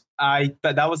Cass?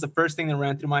 That was the first thing that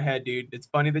ran through my head, dude. It's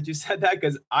funny that you said that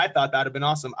because I thought that'd have been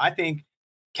awesome. I think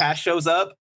Cash shows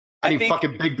up. I Any think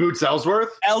fucking big boots Ellsworth?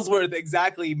 Ellsworth,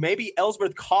 exactly. Maybe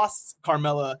Ellsworth costs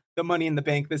Carmella the Money in the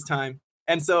Bank this time,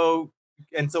 and so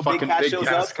Big Fucking Cass big shows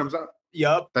Cass up. comes out.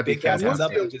 Yup, That'd be Big Cass comes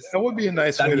up. fantastic. And just, That would be a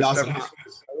nice That'd way be to awesome. separate.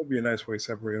 That would be a nice way to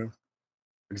separate them.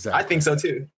 Exactly. I think so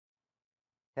too.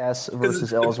 Cass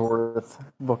versus Ellsworth.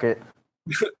 Book it.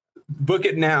 Book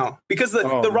it now because the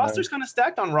Oh, roster's kind of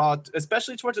stacked on Raw,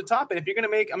 especially towards the top. And if you're gonna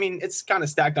make, I mean, it's kind of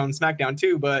stacked on SmackDown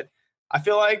too. But I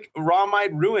feel like Raw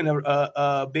might ruin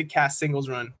a Big Cass singles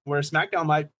run, where SmackDown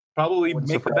might probably Wouldn't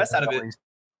make the surprise best out of me. it.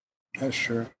 That's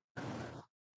true.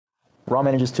 Raw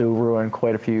manages to ruin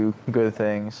quite a few good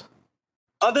things.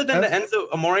 Other than the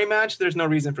Enzo Amore match, there's no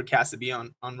reason for Cass to be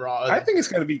on Raw. I think it's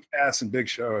going to be Cass and Big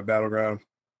Show at Battleground.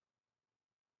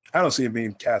 I don't see it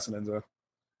being Cass and Enzo.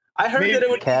 I heard that it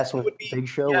would Cass it with would be Big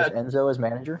Show yeah. with Enzo as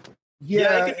manager.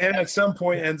 Yeah, I can- and at some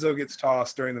point Enzo gets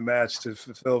tossed during the match to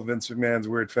fulfill Vince McMahon's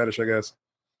weird fetish, I guess.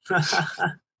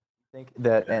 I think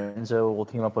that Enzo will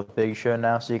team up with Big Show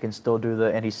now, so you can still do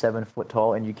the and he's 7 foot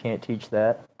tall, and you can't teach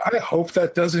that. I hope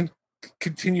that doesn't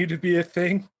continue to be a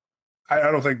thing. I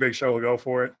don't think Big Show will go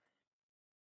for it.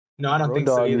 No, I don't Road think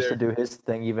so Dogg used either. to do his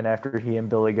thing even after he and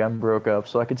Billy Gunn broke up,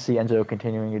 so I could see Enzo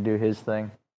continuing to do his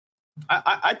thing.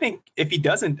 I think if he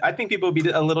doesn't, I think people would be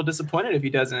a little disappointed if he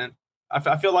doesn't.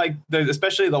 I feel like,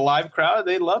 especially the live crowd,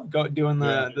 they love doing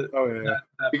the Oh yeah.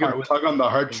 that You part can with. tug on the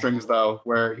heartstrings though,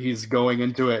 where he's going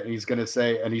into it and he's gonna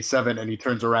say, and he's 7, and he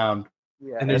turns around.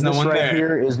 Yeah, And there's no this one right there.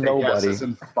 here is Big Cass nobody.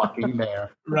 isn't fucking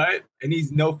there. Right? And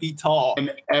he's no feet tall.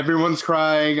 And everyone's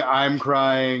crying. I'm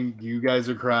crying. You guys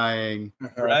are crying.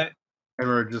 Right? And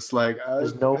we're just like,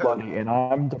 There's nobody, and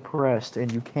I'm depressed,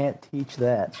 and you can't teach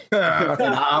that. and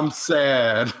I'm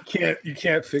sad. You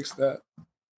can't fix that.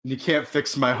 You can't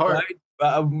fix my heart.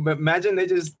 Right? Imagine they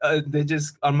just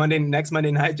on next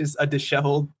Monday night, just a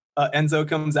disheveled Enzo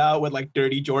comes out with like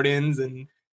dirty Jordans and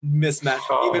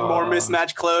even more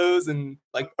mismatched clothes and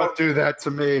like Don't do that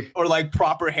to me. or like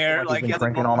proper hair, like Like he's he been has a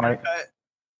drinking normal all night. haircut.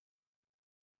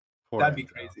 Poor That'd be Enzo.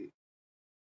 crazy.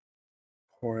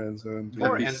 Poor Enzo.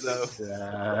 Poor That'd be Enzo.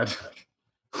 sad.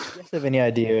 Do you guys have any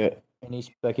idea, any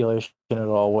speculation at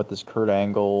all, what this Kurt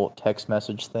Angle text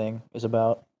message thing is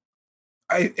about?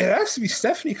 It has to be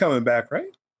Stephanie coming back,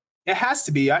 right? It has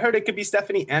to be. I heard it could be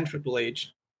Stephanie and Triple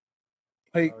H.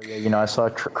 Like, Oh, yeah, I saw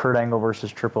Kurt Angle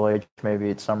versus Triple H maybe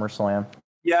at SummerSlam.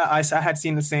 Yeah, I had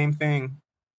seen the same thing.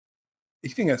 you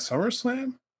think at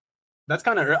SummerSlam? That's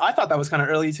kind of. I thought that was kind of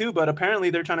early too, but apparently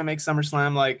they're trying to make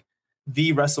SummerSlam like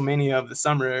the WrestleMania of the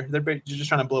summer. They're just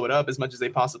trying to blow it up as much as they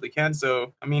possibly can.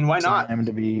 So I mean, why not? It's time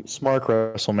to be smart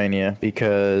WrestleMania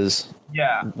because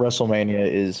Yeah, WrestleMania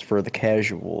is for the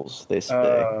casuals. They say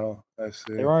Oh, I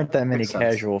see. there aren't that many Makes sense.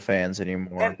 casual fans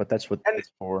anymore, And- but that's what and-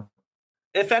 it's for.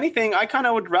 if anything, I kind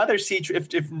of would rather see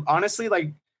if honestly,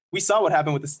 like we saw what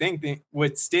happened with the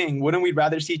Sting. Wouldn't we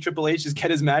rather see Triple H just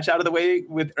get his match out of the way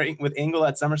with Angle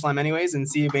at SummerSlam anyways, and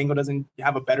see if Angle doesn't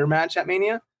have a better match at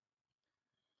Mania?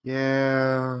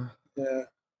 Yeah. Yeah.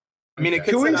 I mean, it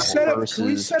Can could we set up.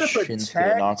 set up a Shinsuke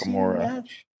tag team Nakamura.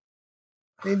 match?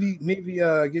 Maybe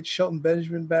get Shelton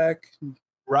Benjamin back.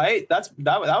 Right? That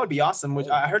would be awesome. Which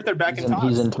I heard they're back in talks.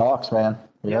 He's in talks, man.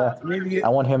 Yeah. Maybe get, I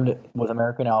want him with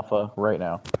American Alpha right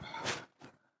now.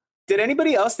 Did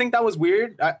anybody else think that was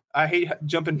weird? I hate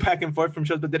jumping back and forth from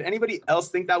shows, but did anybody else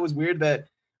think that was weird that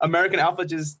American Alpha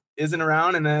just isn't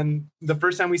around, and then the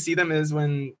first time we see them is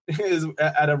when is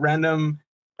at a random,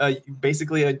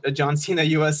 basically a John Cena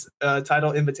U.S.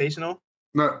 Title invitational?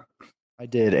 No. I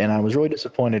did, and I was really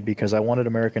disappointed because I wanted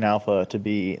American Alpha to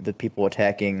be the people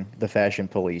attacking the fashion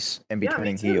police and be Yeah, me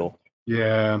turning too. heel.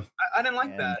 Yeah. I didn't like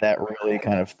And that. that really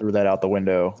kind of threw that out the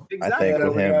window, Exactly. I think, yeah,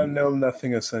 with we got a him. no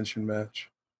nothing Ascension match.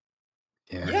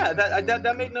 Yeah,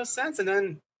 that made no sense. And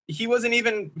then he wasn't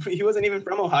even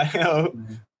from Ohio.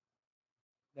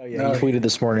 Oh, yeah, No. he tweeted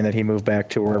this morning that he moved back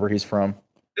to wherever he's from.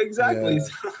 Exactly.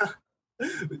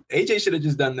 AJ should have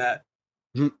just done that.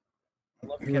 I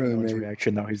love He Kevin really Owens' made-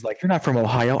 reaction, though. He's like, "You're not from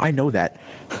Ohio. I know that."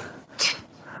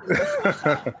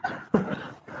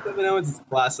 Kevin Owens is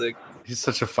classic. He's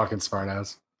such a fucking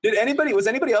smartass. Was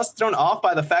anybody else thrown off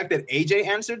by the fact that AJ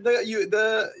answered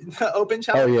the open Oh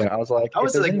challenge? yeah, I was like, I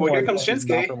was if there's like, well, here anyone comes who's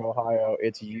Shinsuke. not from Ohio,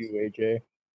 it's you, AJ.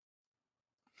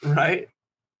 Right?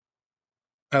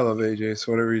 I love AJ,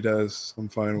 so whatever he does, I'm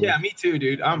fine with. Yeah, me too,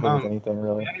 dude. I'm With anything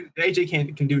really.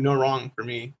 AJ can do no wrong for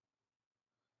me.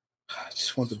 I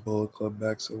just want the Bullet Club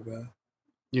back so bad.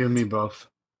 You and me both.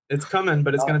 It's coming,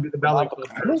 but it's gonna be the Balor Club.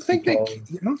 I don't think they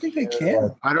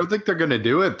can. I don't think they're gonna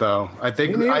do it though. I Me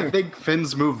neither. think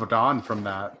Finn's moved on from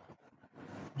that.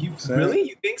 You Same. really?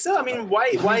 You think so? I mean,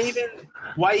 why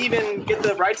even get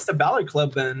the rights to Balor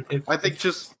Club then? If I think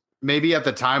just maybe at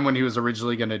the time when he was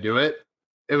originally gonna do it,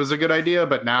 it was a good idea,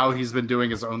 but now he's been doing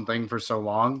his own thing for so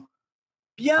long.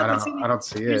 yeah, I but see, don't, I don't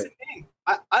see here's it. the thing.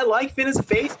 I like Finn as a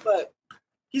face, but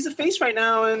he's a face right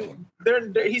now, and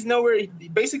he's nowhere.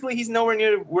 Basically, he's nowhere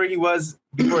near where he was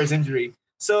before his injury.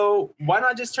 So why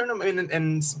not just turn him in?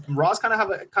 And Ross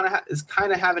is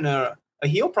having a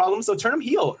heel problem. So turn him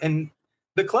heel, and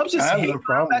the club's just I have no hating on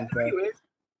problem that with that. anyways.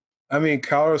 I mean,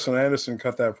 Carlos and Anderson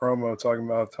cut that promo talking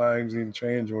about times need to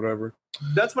change or whatever.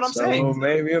 That's what I'm So saying.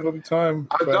 maybe it'll be time.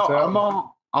 for that to happen.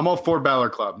 I'm all for Balor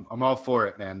Club. I'm all for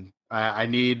it, man. I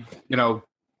need,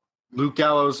 Luke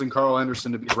Gallows and Carl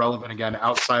Anderson to be relevant again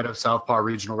outside of Southpaw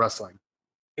Regional Wrestling.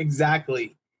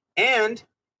 Exactly. And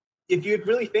if you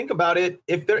really think about it,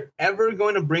 if they're ever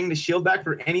going to bring the Shield back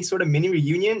for any sort of mini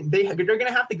reunion, they're going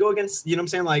to have to go against,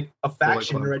 like a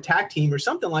faction Club. or a tag team or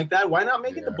something like that. Why not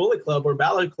make it the Yeah. Bullet Club or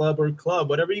Balor Club or Club,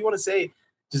 whatever you want to say?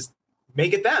 Just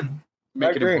make it them.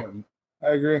 Make it agree. important. I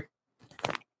agree.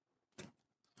 I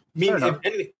mean, Fair if enough.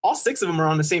 anything, all six of them are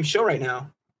on the same show right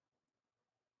now.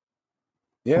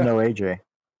 Yeah. No AJ.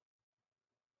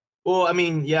 Well, I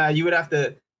mean, yeah, you would have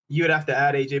to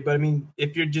add AJ, but I mean,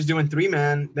 if you're just doing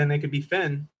 3-man, then it could be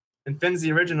Finn, and Finn's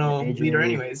the original AJ. leader,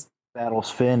 anyways. Battles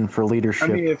Finn for I leadership.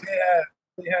 mean, if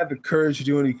they had the courage to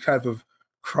do any type of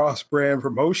cross-brand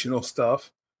promotional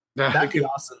stuff, That'd be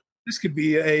awesome. this could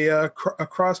be a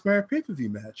cross-brand pay-per-view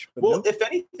match. But Well, nope. if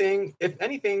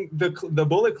anything, the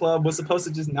Bullet Club was supposed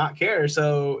to just not care.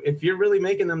 So if you're really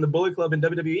making them the Bullet Club in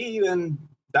WWE, then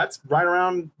that's right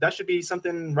around. That should be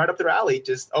something right up their alley.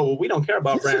 Just we don't care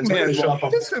about brands. We just show up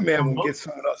on. This man will get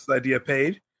someone else's idea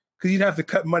paid because you'd have to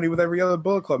cut money with every other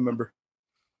Bullet Club member.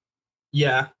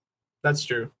 Yeah, that's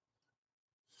true.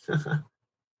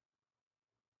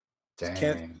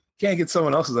 Dang. Can't get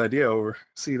someone else's idea over.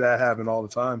 See that happen all the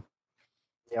time.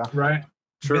 Right.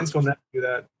 Sure. Vince will never do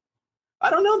that. I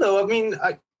don't know though. I mean,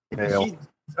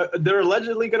 they're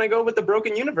allegedly going to go with the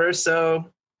Broken Universe, so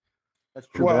That's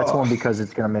true. But that's only because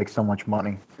it's going to make so much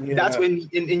money. Yeah. that's when.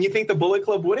 And you think the Bullet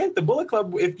Club wouldn't? The Bullet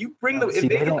Club, if you bring the, if See, they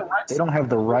they get the don't. rights, They don't have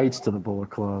the rights to the Bullet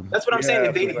Club. that's what I'm saying.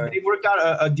 If Yeah, they work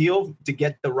out a deal to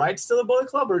get the rights to the Bullet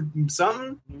Club or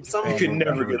something, You could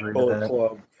never get a Bullet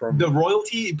Club from the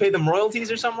royalty, pay them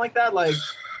royalties or something like that. Like,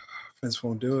 Vince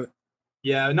won't do it.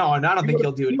 yeah, no, I don't think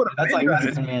he'll do it. That's like,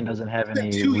 Vince Man doesn't have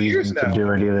any 2 years reason to now. do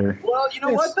it either. well, you know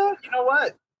what though? You know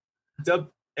what?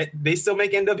 They still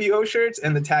make NWO shirts,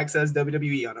 and the tag says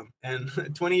WWE on them.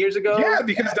 And 20 years ago, Yeah,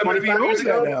 because 25 WWE years owns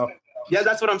that ago, now. yeah,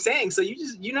 that's what I'm saying. So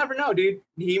you never know, dude.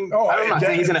 Oh, I'm not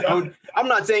saying he's gonna definitely. own. I'm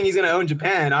not saying he's gonna own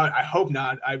Japan. I hope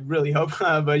not. I really hope,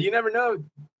 but you never know.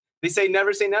 They say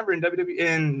never in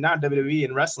WWE, not WWE,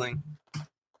 in wrestling.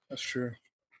 That's true.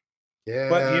 Yeah.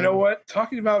 But you know what?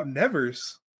 Talking about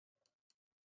nevers,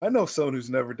 I know someone who's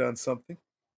never done something.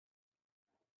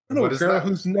 I know What a is girl that?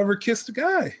 who's never kissed a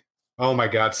guy. Oh my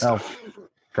God. Oh, Stop.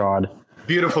 God.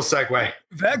 Beautiful segue.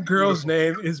 That girl's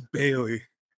name is Bailey.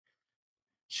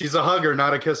 She's a hugger,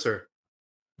 not a kisser.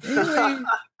 Bailey,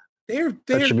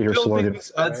 they're should be her building slogan.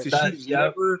 this up That's- 'cause that- she's yep.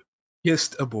 never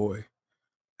kissed a boy.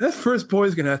 That first boy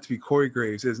is gonna have to be Corey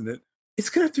Graves, isn't it? It's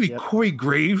gonna have to be Yep. Corey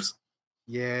Graves.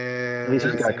 Yeah. At least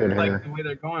he's got good hair. Like the way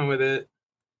they're going with it.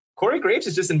 Corey Graves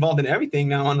is just involved in everything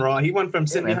now on Raw. He went from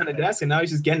sitting man. behind a desk, and now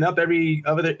he's just getting up every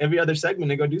other segment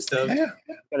to go do stuff. Yeah.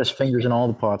 Got his fingers in all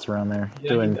the pots around there. Yeah,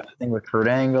 Doing he does. thing with Kurt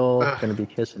Angle. Ugh. Going to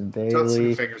be kissing Don't see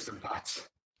Bailey. fingers and dots.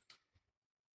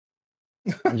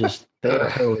 And just they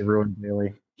totally ruined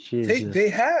Bailey. She's just, They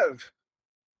have.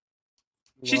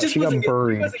 She just she got wasn't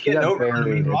buried. wasn't She getting got over on the buried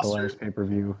main at the roster. last pay per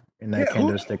view in that Yeah, who-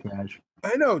 kendo stick match.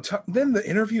 I know. Then the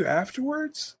interview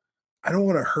afterwards. I don't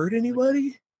want to hurt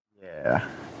anybody. Yeah.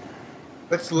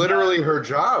 That's literally her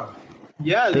job.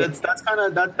 Yeah, that's kind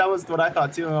of that was what I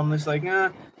thought too. I'm just like,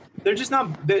 they're just not.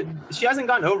 She hasn't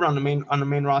gotten over on the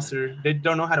main roster. They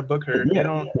don't know how to book her. They Yeah.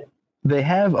 don't. They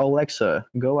have Alexa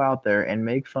go out there and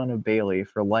make fun of Bailey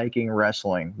for liking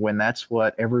wrestling when that's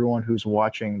what everyone who's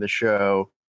watching the show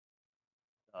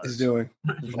Is does. doing.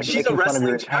 Like, She's a making fun of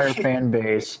your wrestling entire junkie. fan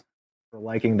base for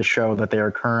liking the show that they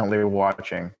are currently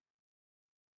watching.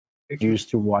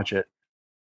 Used to watch it.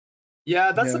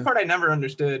 Yeah, that's the Yeah. part I never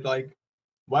understood. Like,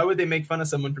 why would they make fun of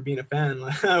someone for being a fan?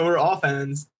 We're all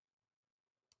fans.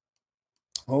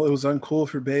 Well, it was uncool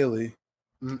for Bailey.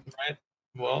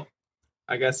 Well,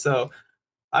 I guess so.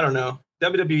 I don't know.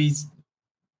 WWE's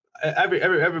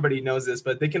everybody knows this,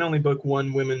 but they can only book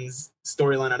one women's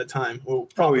storyline at a time. Well,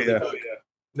 probably both.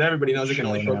 Everybody knows they can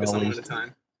only Sure, focus at on one at a least.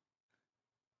 time.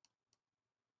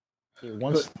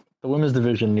 Once the women's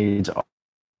division needs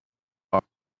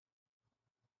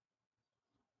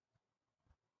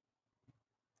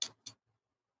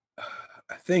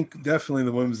I think definitely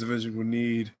the women's division would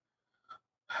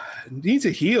needs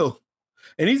a heel.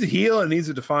 It needs a heel and needs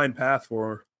a defined path for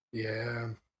her. Yeah.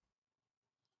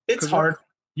 It's 'Cause hard.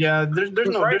 Yeah, there's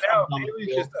no right there's now, no Bailey's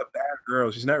heel. just a bad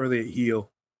girl. She's not really a heel.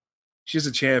 She's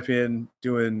a champion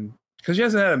doing because she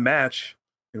hasn't had a match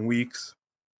in weeks.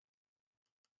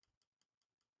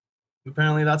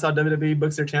 Apparently, that's how WWE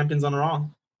books their champions on Raw.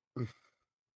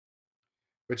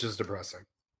 Which is depressing.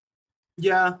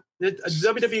 Yeah,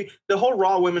 WWE, the whole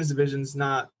Raw women's division's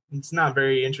not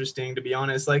very interesting, to be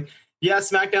honest. Like, yeah,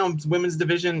 SmackDown's women's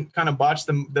division kind of botched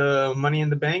the Money in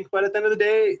the Bank, but at the end of the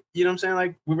day, you know what I'm saying?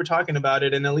 Like, we were talking about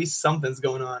it, and at least something's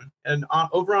going on. And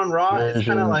over on Raw, it's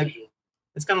kind of like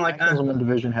SmackDown's women's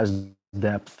division has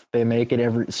depth. They make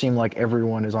it seem like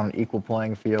everyone is on an equal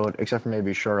playing field, except for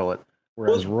maybe Charlotte.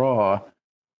 Whereas Raw,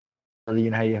 you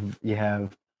know how you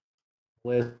have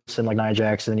Bliss and like Nia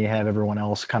Jackson, you have everyone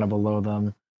else kind of below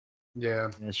them. Yeah.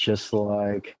 And it's just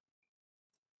like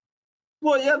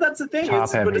well, yeah, that's the thing. Top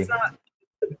But heavy. it's not.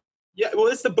 Yeah, well,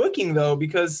 it's the booking though,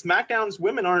 because SmackDown's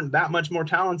women aren't that much more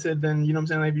talented than, you know what I'm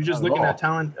saying. Like, if you're just Not at looking all. at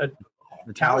talent,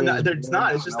 Natalia's it's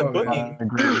not. It's just the No, no. booking. a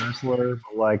great wrestler,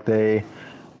 but like they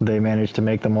managed to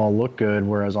make them all look good,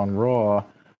 whereas on Raw,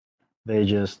 they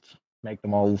just make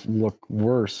them all look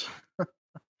worse.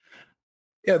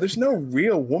 Yeah, there's no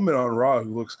real woman on Raw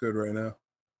who looks good right now.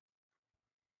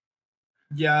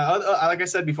 Yeah, like I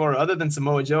said before, other than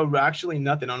Samoa Joe, actually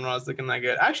nothing on Raw is looking that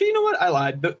good. Actually, you know what? I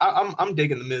lied. I'm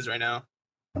digging the Miz right now.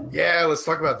 Yeah, let's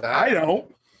talk about that. I don't.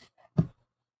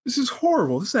 This is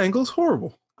horrible. This angle is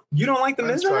horrible. You don't like the I'm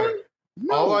Miz, sorry. Ryan?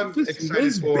 No, All I'm this excited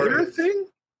Miz for bitter is- thing.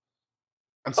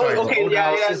 I'm sorry. okay, Bo yeah,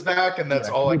 Dallas yeah. is back, and that's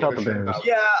Yeah, all I we give got a the shit Bears. about.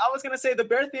 Yeah, I was gonna say the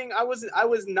bear thing. I was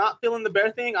not feeling the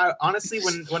bear thing. I honestly,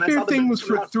 when I saw the thing Bears was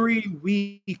come for out, 3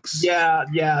 weeks. yeah,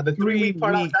 the 3 3 week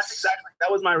part. weeks. That's exactly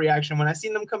that was my reaction when I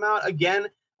seen them come out again.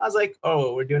 I was like,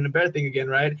 oh, we're doing the bear thing again,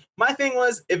 right? My thing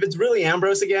was, if it's really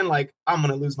Ambrose again, like I'm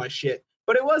gonna lose my shit.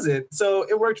 But it wasn't, so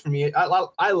it worked for me.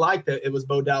 I like that it was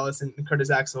Bo Dallas and Curtis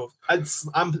Axel. I'm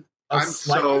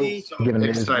slightly so Giving him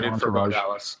his excited for Bo entourage.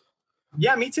 Dallas.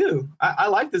 yeah, me too. I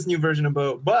like this new version of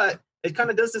Bo, but it kind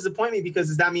of does disappoint me because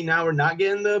does that mean now we're not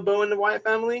getting the Bo and the Wyatt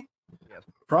family?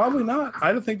 Probably not.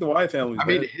 I don't think the Wyatt family's I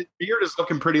mean, dead. his beard is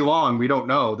looking pretty long. We don't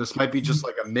know. This might be just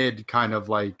like a mid kind of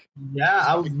like.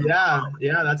 Yeah,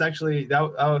 That's actually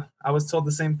that. I was told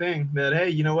the same thing that hey,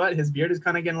 you know what? His beard is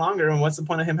kind of getting longer, and what's the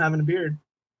point of him having a beard?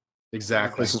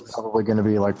 Exactly. This is probably going to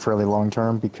be like fairly long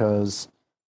term because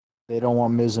they don't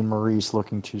want Miz and Maurice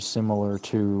looking too similar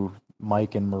to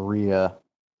Mike and Maria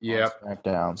Yep. on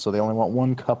SmackDown. So they only want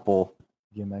one couple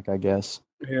gimmick, I guess.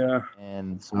 Yeah.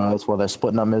 And so that's why they're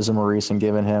splitting up Miz and Maurice and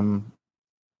giving him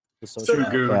the So- social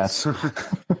Two goons. outcast.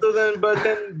 So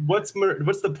then, what's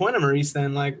the point of Maurice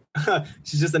then? Like,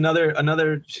 she's just another.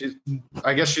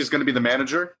 I guess she's going to be the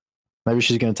manager. Maybe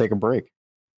she's going to take a break.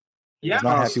 Yeah, She's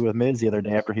not happy with Miz the other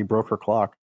day after he broke her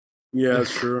clock. Yeah,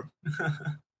 that's true.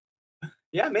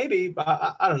 yeah, maybe.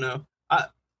 But I don't know.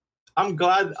 I'm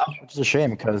glad. Which is a shame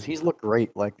because he's looked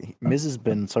great. Like Miz has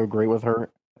been so great with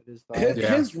her. At his His, side.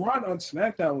 Yeah. his run on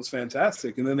SmackDown was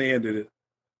fantastic, and then they ended it.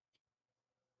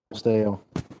 Stale.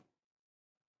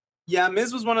 Yeah,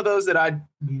 Miz was one of those that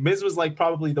Miz was like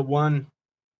probably the one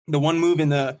move in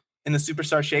the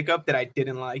Superstar Shakeup that I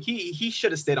didn't like. He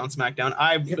should have stayed on SmackDown.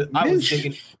 I was Miz-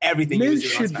 digging everything. he Miz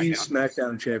was doing should on be SmackDown.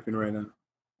 SmackDown champion right now.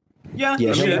 Yeah, Yeah, he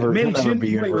he'll should. never- Mid- be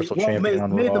wait, Universal well, champion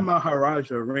on made Raw. the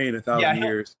Maharaja reign 1,000 Yeah,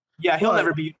 years. Yeah, he'll But-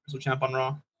 never be Universal Champ on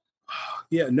Raw.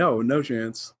 Yeah, no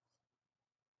chance.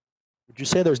 Would you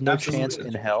say there's no Absolutely. chance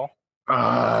in hell?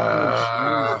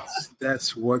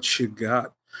 That's what you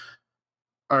got.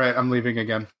 All right, I'm leaving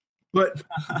again. But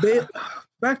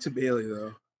back to Bailey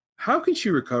though. How can she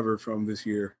recover from this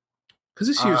year? Because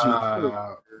this year's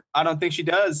I don't think she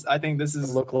does. I think this It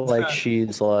is look like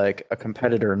she's like a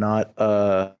competitor, not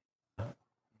a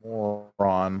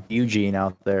moron. Eugene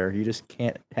out there. You just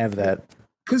can't have that.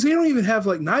 because they don't even have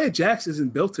like Nia Jax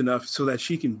isn't built enough so that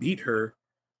she can beat her,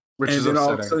 Which and is then all of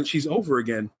a upsetting. sudden she's over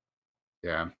again.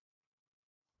 Yeah.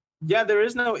 yeah. There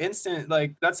is no instant.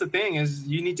 Like that's the thing is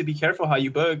you need to be careful how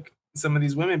you book some of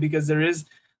these women because there is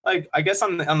like I guess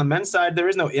on the men's side there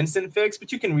is no instant fix,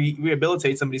 but you can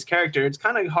rehabilitate somebody's character. It's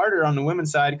kind of harder on the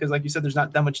women's side because like you said, there's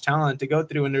not that much talent to go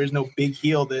through, and there is no big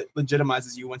heel that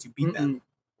legitimizes you once you beat them.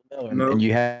 No. And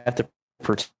you have to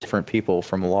protect different people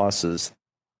from losses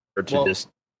or to Well- just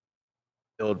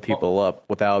build people up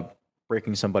without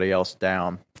breaking somebody else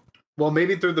down. Well,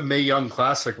 maybe through the Mae Young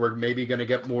Classic, we're maybe going to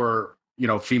get more,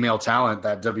 female talent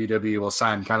that WWE will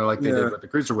sign, kind of like they Yeah. did with the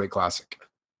Cruiserweight Classic.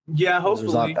 Yeah, There's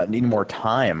hopefully. not need more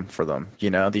time for them.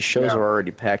 These shows Yeah. are already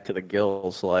packed to the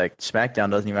gills. Like SmackDown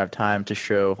doesn't even have time to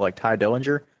show. Like Ty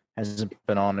Dillinger hasn't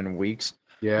been on in weeks.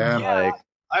 Yeah. Yeah. Like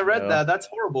I read Yeah. that. That's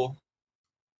horrible.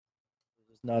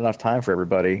 there's not enough time for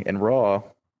everybody. And Raw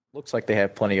looks like they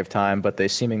have plenty of time, but they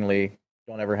seemingly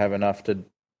don't ever have enough to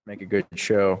make a good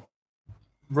show.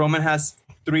 Roman has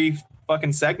 3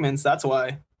 fucking segments. That's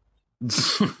why.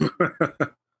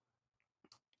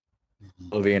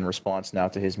 Olivia in response now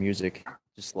to his music,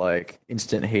 just like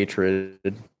instant hatred.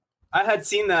 I had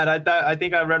seen that. I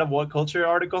think I read a What Culture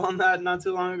article on that not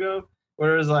too long ago,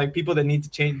 where it was like people that need to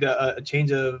change a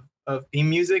change of theme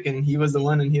music, and he was the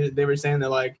one, and they were saying that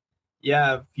like,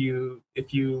 yeah,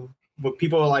 if you but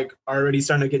people are like already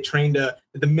starting to get trained to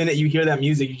the minute you hear that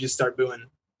music, you just start booing.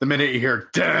 The minute you hear,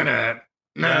 dun it,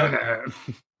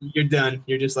 You're done.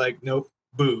 You're just like, nope,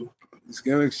 boo. This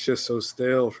gimmick's just so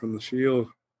stale from the Shield.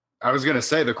 I was going to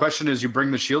say, the question is, you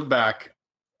bring the Shield back,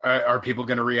 are people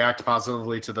going to react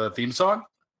positively to the theme song?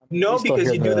 No, We still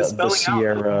because hear you do the spelling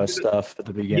Sierra out. stuff at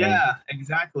the beginning. Yeah,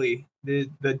 exactly. The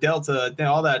Delta,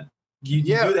 all that. You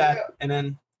Yeah, do that, and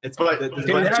then it's. But They'd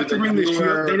But have to to bring the the Shield.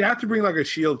 newer- They'd have to bring like a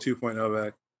Shield 2.0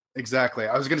 back. Exactly.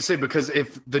 I was going to say, because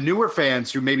if the newer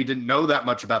fans who maybe didn't know that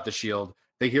much about the Shield,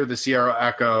 they hear the Sierra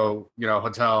Echo,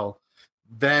 Hotel,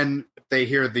 then they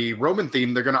hear the Roman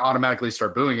theme, they're going to automatically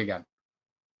start booing again.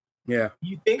 Yeah.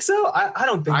 You think so? I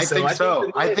don't think I so. think so.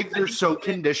 that- I think they're so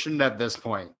conditioned at this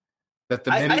point that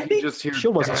the I minute you think- just hear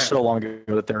Shield wasn't so long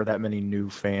ago that there are that many new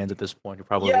fans at this point who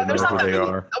probably Yeah, wouldn't there's know not who that they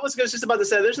many. are. I was just about to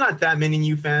say there's not that many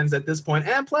new fans at this point,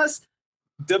 and plus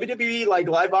WWE like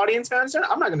live audience fans.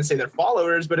 I'm not going to say they're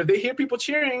followers, but if they hear people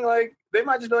cheering, like they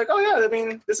might just be like, "Oh yeah, I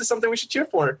mean, this is something we should cheer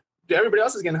for." everybody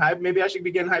else is getting hyped. Maybe I should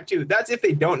be getting hyped too. That's if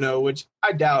they don't know, which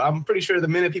I doubt. I'm pretty sure the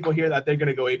minute people hear that, they're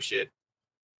gonna go ape shit.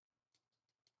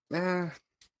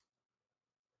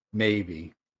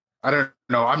 Maybe. I don't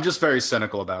know. I'm just very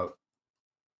cynical about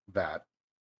that.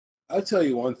 I'll tell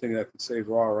you one thing that could save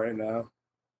Raw right now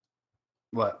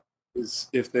What? is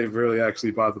if they really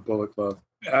actually bought the Bullet Club.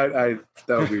 That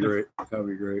would be great. That would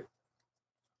be great.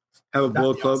 Have a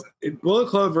Bullet Club. Bullet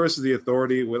Club versus the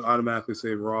Authority would automatically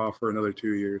save Raw for another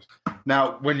 2 years.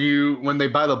 Now, when they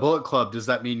buy the Bullet Club, does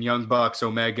that mean Young Bucks,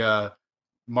 Omega,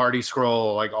 Marty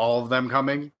Scurll, like all of them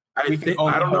coming? I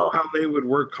don't know how they would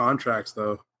work contracts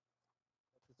though.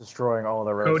 Destroying all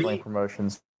the wrestling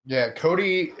promotions. Yeah,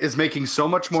 Cody is making so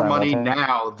much more money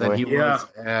now than he was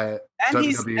at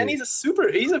WWE. And he's a super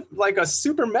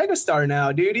megastar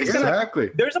now, dude.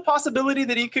 There's a possibility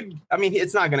that he could. I mean,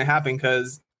 it's not going to happen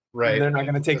because they're not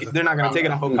going to take it. They're not going to take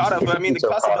it off Okada. But I mean,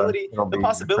 the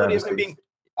possibility of him being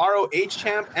ROH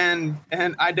champ and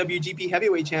IWGP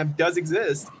Heavyweight champ does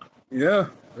exist. Yeah.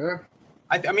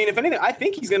 I mean, if anything, I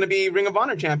think he's going to be Ring of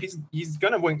Honor champ. He's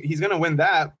going to win. He's going to win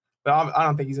that. But I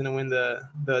don't think he's going to win the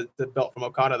belt from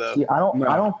Okada, though. See, I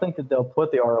don't think that they'll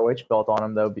put the ROH belt on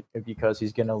him, though, because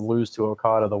he's going to lose to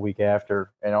Okada the week after,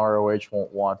 and ROH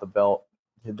won't want the belt,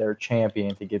 their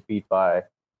champion, to get beat by.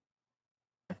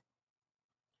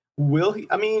 Will he?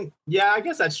 I mean, yeah, I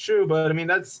guess that's true, but I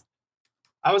mean, I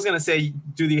was going to say,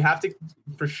 do they have to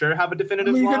for sure have a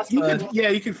definitive loss? You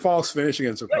could false finish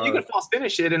against Okada. Yeah, you could false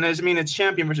finish it, and it's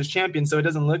champion versus champion, so it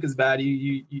doesn't look as bad.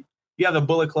 You have the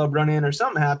Bullet Club run in or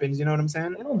something happens. You know what I'm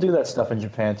saying? They don't do that stuff in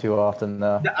Japan too often,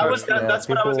 though. That's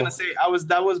what I was gonna say.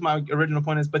 That was my original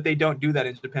point but they don't do that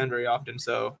in Japan very often.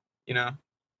 So Yeah,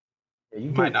 you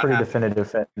get pretty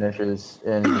definitive finishes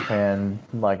in Japan,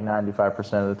 like 95%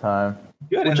 of the time.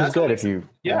 Good, which is good if you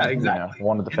exactly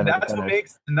want a definitive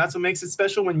finish. That's what makes it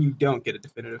special when you don't get a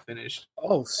definitive finish.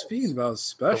 Oh, speaking about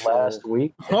special, last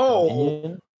week.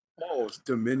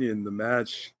 Dominion, the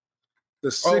match. The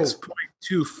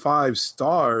 6.25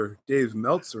 star Dave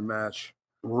Meltzer match.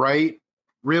 Right.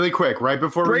 Really quick, right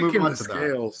before we move on to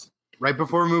that. Right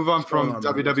before we move on from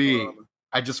WWE,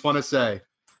 I just want to say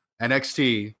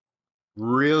NXT,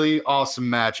 really awesome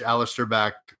match, Alistair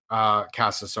Black,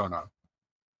 Cassasona.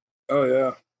 Oh,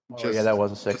 yeah. That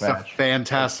was a sick match. A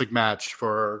fantastic match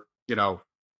for, and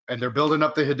they're building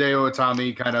up the Hideo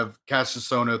Itami kind of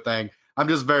Cassasona thing. I'm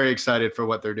just very excited for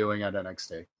what they're doing at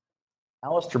NXT.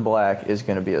 Aleister Black is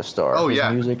going to be a star. Oh, his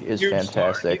yeah. music is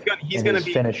fantastic. His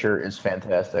finisher is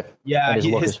fantastic. Yeah, and his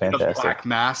look is fantastic. Black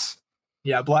Mass.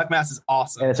 Yeah, Black Mass is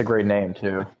awesome. And it's a great name,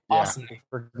 too. Awesome.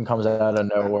 It comes out of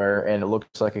nowhere, and it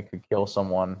looks like it could kill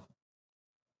someone.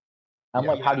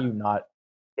 How do you not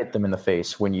hit them in the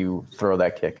face when you throw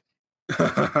that kick?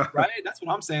 Right? That's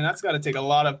what I'm saying. That's got to take a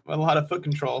lot of foot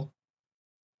control.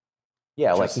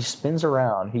 Yeah, like he spins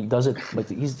around. He does it like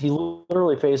he's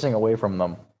literally facing away from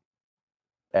them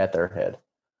at their head.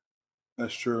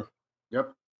 That's true.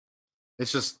 Yep.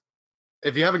 It's just,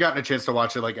 if you haven't gotten a chance to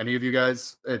watch it, like any of you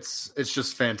guys, it's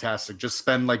just fantastic. Just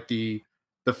spend like the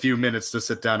few minutes to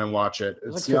sit down and watch it.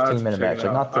 It's like 15-minute match,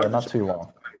 like not too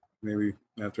long. Maybe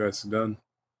after it's done.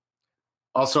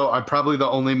 Also, I'm probably the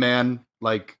only man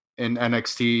like in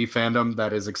NXT fandom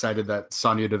that is excited that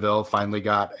Sonya Deville finally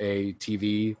got a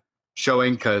TV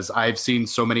showing, because I've seen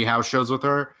so many house shows with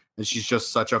her, and she's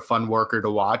just such a fun worker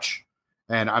to watch.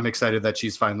 And I'm excited that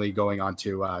she's finally going on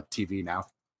to TV now.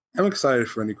 I'm excited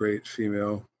for any great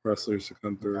female wrestlers to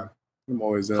come through. I'm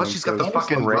always in. Plus, she's got the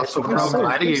fucking Russell Crowe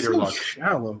gladiator look.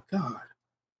 Shallow, God.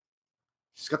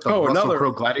 She's got the Russell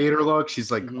Crowe gladiator look.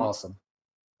 She's like awesome.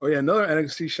 Oh yeah, another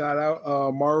NXT shout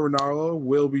out. Mauro Ranallo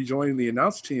will be joining the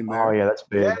announce team there. Oh yeah, that's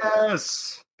big.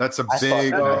 Yes, that's a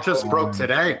big. That just broke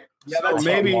today. Yeah,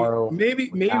 so maybe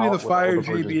the fire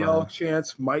JBL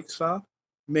chance might stop.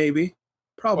 Maybe.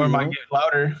 Probably. Or might get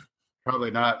louder.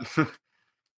 Probably not.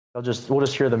 We'll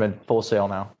just hear them in Full Sail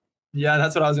now. Yeah,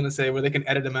 that's what I was gonna say, where they can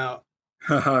edit them out.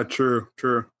 True.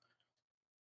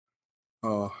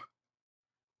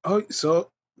 So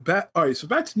back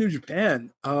to New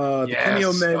Japan. Kenny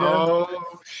Omega.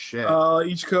 Oh shit.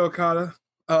 Ichika Okada.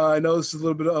 I know this is a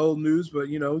little bit of old news, but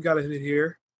we gotta hit it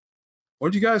here.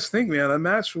 What did you guys think, man? That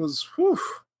match was whew.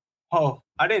 Oh,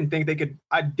 I did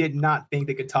not think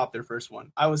they could top their first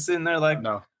one. I was sitting there like,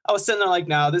 no. It's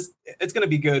gonna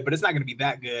be good, but it's not gonna be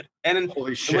that good. And then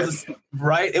holy shit,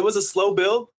 it was a slow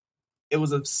build. It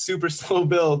was a super slow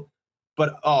build,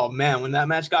 but oh man, when that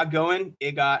match got going,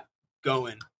 it got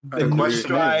going. The knee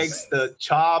strikes, the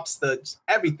chops,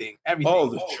 everything. Oh,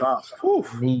 the chops.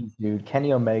 Dude,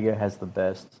 Kenny Omega has the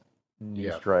best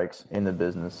knee strikes in the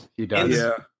business. He does.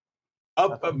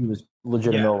 He was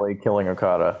legitimately killing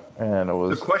Okada, and it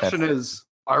was. The question is,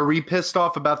 are we pissed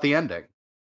off about the ending?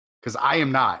 Because I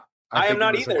am not. I am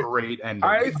not it was either. A great ending.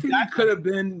 I think it could have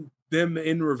been them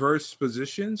in reverse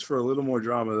positions for a little more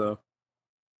drama, though.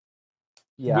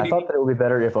 Yeah, I thought that it would be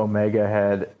better if Omega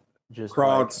had just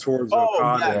Crawled towards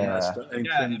Okada and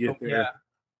yeah, couldn't get there.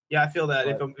 Yeah, I feel that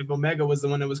if Omega was the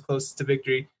one that was closest to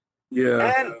victory.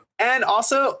 Yeah, and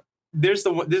also this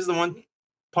is the one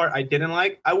part I didn't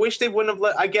like. I wish they wouldn't have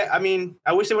let. I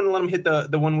wish they wouldn't have let him hit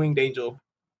the one winged angel.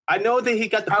 I know that he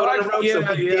got the foot on the rope,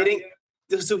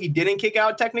 so he didn't kick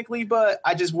out technically, but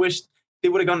I just wish they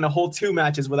would have gone the whole 2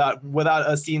 matches without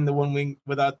us seeing the one winged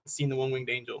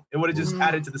angel. It would have just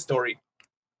added to the story.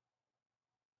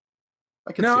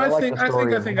 I think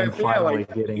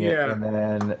getting it and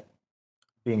then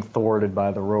being thwarted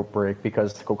by the rope break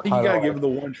because Okada, you gotta give it the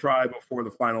one try before the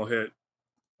final hit.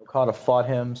 Okada fought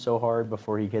him so hard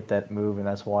before he hit that move, and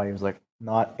that's why he was like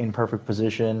not in perfect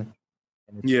position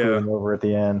and it's screwing over at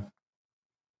the end.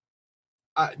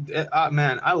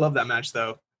 Man, I love that match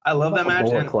though. I love that match.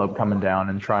 Bullet Club coming down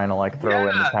and trying to like throw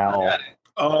in the towel.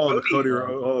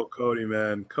 Cody,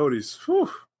 man, Cody's.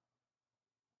 Whew.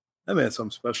 That man's something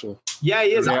special. Yeah,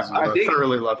 he is. Yeah, I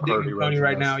thoroughly love Cody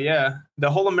right now. Yeah, the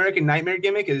whole American Nightmare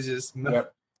gimmick is just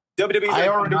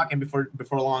WWE's knocking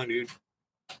before long, dude.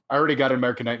 I already got an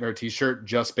American Nightmare T-shirt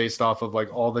just based off of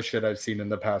like all the shit I've seen in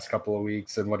the past couple of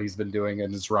weeks and what he's been doing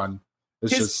in his run.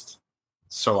 It's just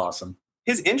so awesome.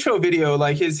 His intro video,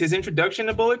 like his introduction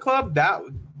to Bullet Club, that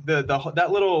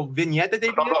little vignette that they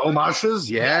did, the homages,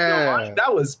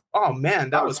 that was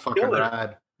that was fucking killer.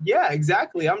 rad. Yeah,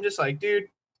 exactly. I'm just like, dude,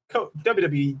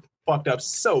 WWE fucked up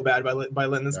so bad by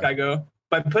letting this guy go,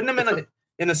 by putting him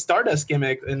in a Stardust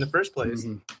gimmick in the first place.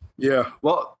 Mm-hmm. Yeah.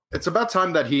 Well, it's about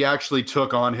time that he actually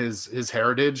took on his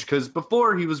heritage, because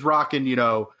before he was rocking,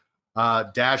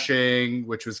 dashing,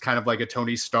 which was kind of like a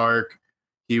Tony Stark.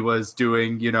 He was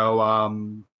doing, the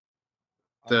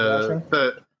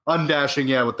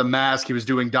undashing, with the mask. He was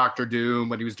doing Doctor Doom.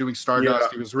 When he was doing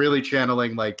Stardust, he was really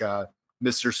channeling like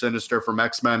Mr. Sinister from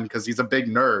X-Men, because he's a big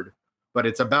nerd. But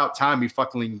it's about time he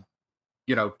fucking,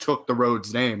 took the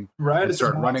Rhodes name and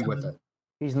started running with it.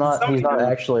 He's not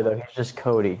actually though. He's just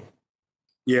Cody.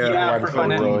 Yeah, for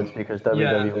Rhodes because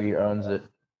WWE owns it.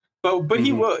 But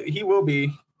he will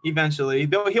be eventually.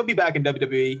 Though he'll be back in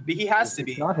WWE. He has to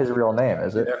be. It's not his real name,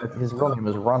 is it? Yeah. His real name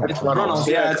is Runnels. It's Runnels.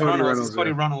 Yeah, it's Runnels. It's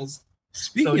Cody Runnels.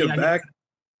 Speaking of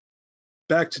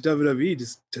back to WWE,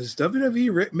 does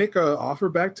WWE make an offer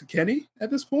back to Kenny at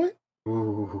this point?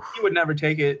 Ooh. He would never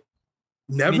take it.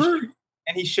 Never?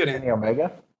 And he shouldn't. Kenny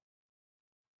Omega?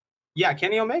 Yeah,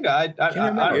 Kenny Omega.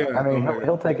 I mean,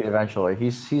 he'll take it eventually.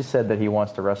 He's said that he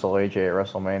wants to wrestle AJ at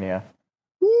WrestleMania.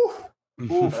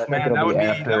 Oof, man, that would be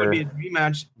a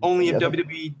rematch. Only if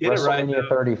WWE did it right. WrestleMania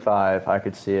 35, I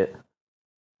could see it.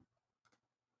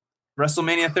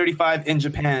 WrestleMania 35 in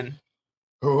Japan.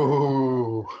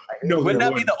 Oh, no! Wouldn't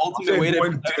that be the ultimate way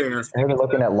to? They're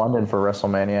looking at London for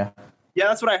WrestleMania. Yeah,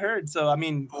 that's what I heard. So I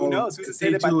mean, who knows? Who's to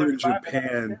say that by 35?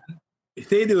 Japan? If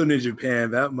they do it in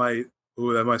Japan, that might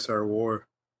start a war.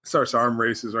 It starts arm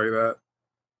races like that.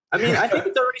 I mean, I think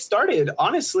it's already started.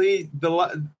 Honestly,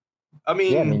 Wrestle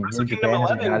Kingdom Japan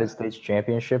 11, the United States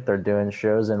Championship. They're doing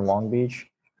shows in Long Beach.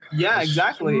 Yeah,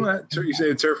 exactly. You say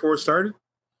the Turf War started?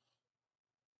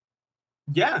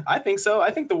 Yeah, I think so.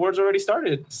 I think the war's already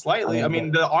started slightly. I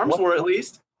mean the arms war at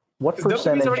least. What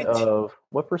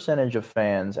percentage of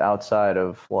fans outside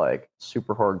of like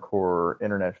super hardcore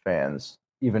internet fans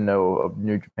even know of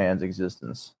New Japan's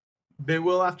existence? They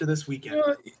will after this weekend.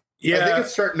 Yeah, I think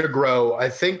it's starting to grow. I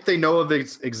think they know of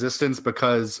its existence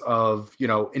because of,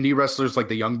 indie wrestlers like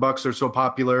the Young Bucks are so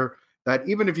popular that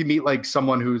even if you meet like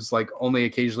someone who's like only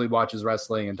occasionally watches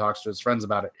wrestling and talks to his friends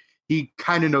about it, he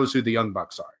kind of knows who the Young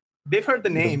Bucks are. They've heard the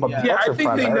name. Yeah, I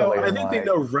think they know. I think they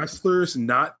know wrestlers.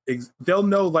 They'll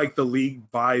know like the league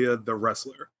via the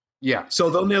wrestler. Yeah,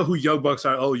 so they'll know who Young Bucks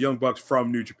are. Oh, Young Bucks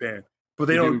from New Japan, but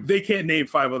they don't. They can't name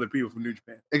 5 other people from New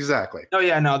Japan. Exactly. Oh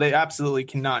yeah, no, they absolutely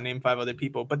cannot name 5 other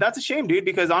people. But that's a shame, dude.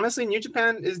 Because honestly, New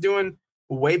Japan is doing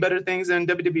way better things than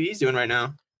WWE's doing right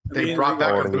now. They brought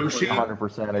back Ibushi.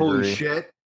 100% Holy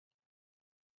shit.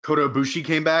 Kota Ibushi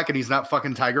came back and he's not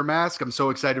fucking Tiger Mask. I'm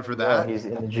so excited for that. Yeah, he's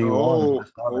in the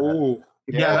G1.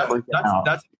 Yeah,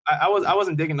 that's I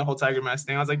wasn't digging the whole Tiger Mask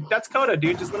thing. I was like, that's Kota,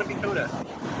 dude. Just let it be Kota.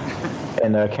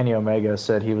 And Kenny Omega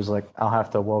said he was like, I'll have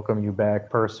to welcome you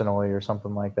back personally or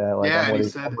something like that. Like, and he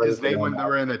said his name when they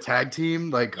were in a tag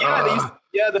team. Like,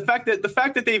 Yeah, the fact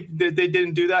that they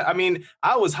didn't do that. I mean,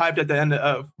 I was hyped at the end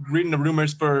of reading the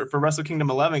rumors for Wrestle Kingdom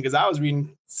 11 because I was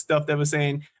reading stuff that was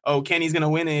saying, "Oh, Kenny's gonna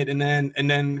win it," and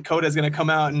then Kota's gonna come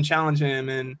out and challenge him,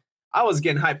 and I was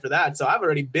getting hyped for that. So I've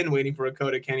already been waiting for a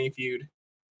Kota Kenny feud.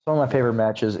 Some of my favorite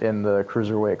matches in the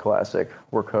Cruiserweight Classic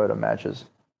were Kota matches.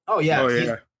 Oh yeah, Oh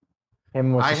yeah.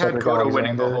 Him with I had Cedric Kota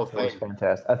winning the Alexander, whole it was thing.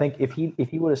 fantastic. I think if he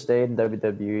would have stayed in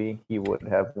WWE, he would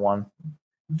have won.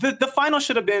 The final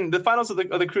should have been the finals of the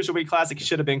Cruiserweight Classic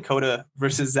should have been Kota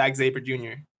versus Zack Sabre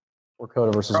Jr. Or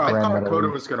Kota versus I Grand thought Kota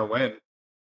Metalik. was going to win.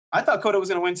 I thought Kota was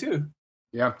gonna win too.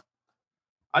 Yeah.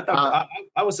 I thought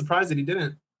I was surprised that he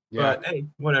didn't. Yeah. But hey,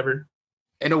 whatever.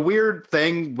 And a weird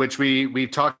thing, which we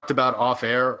talked about off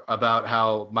air, about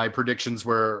how my predictions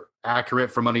were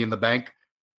accurate for Money in the Bank.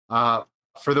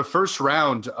 For the first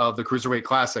round of the Cruiserweight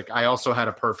Classic, I also had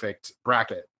a perfect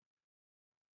bracket.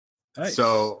 Nice.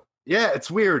 So yeah, it's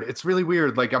weird. It's really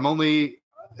weird. Like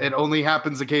it only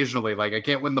happens occasionally. Like I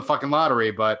can't win the fucking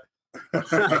lottery, but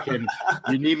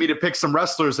you need me to pick some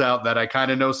wrestlers out that I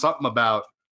kind of know something about.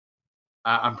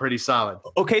 I'm pretty solid.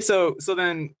 Okay, so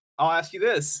then I'll ask you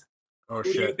this: Oh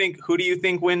Who do you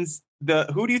think wins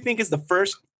who do you think is the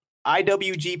first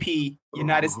IWGP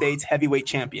United States Heavyweight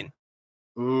Champion?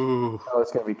 Ooh. Oh,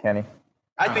 it's gonna be Kenny.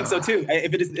 I think so too.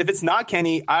 If it's not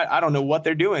Kenny, I don't know what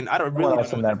they're doing. I don't really. What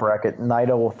else in that bracket?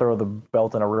 Naito will throw the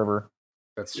belt in a river.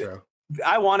 That's true.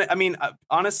 I want it. I mean,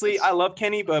 honestly, I love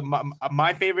Kenny, but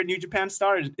my favorite New Japan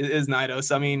star is Naito.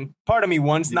 So I mean, part of me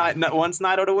wants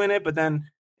Naito to win it, but then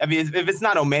I mean, if it's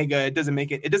not Omega, it doesn't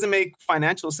make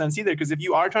financial sense either. Because if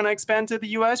you are trying to expand to the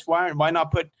U.S., why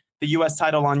not put the U.S.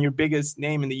 title on your biggest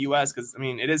name in the U.S.? Because I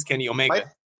mean, it is Kenny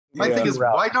Omega. My thing is,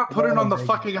 why not put it on the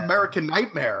fucking American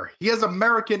Nightmare? He has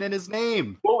American in his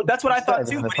name. Well, that's what I thought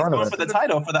too. in the But he's going tournament. for the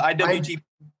title for the IWGP.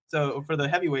 So for the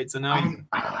heavyweight. So now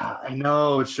I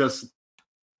know, it's just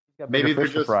Maybe Maybe they're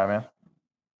fish to just- fry, man.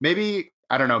 maybe,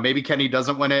 I don't know, maybe Kenny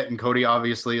doesn't win it and Cody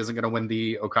obviously isn't going to win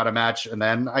the Okada match, and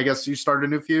then I guess you start a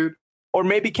new feud. or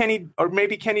maybe Kenny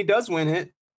does win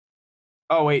it.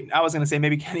 Oh wait, I was gonna say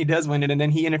maybe Kenny does win it, and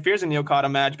then he interferes in the Okada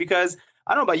match because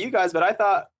I don't know about you guys, but I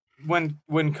thought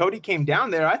when Cody came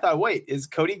down there, I thought, wait, is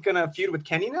Cody gonna feud with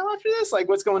Kenny now after this? Like,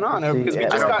 what's going on? Because we Yeah, I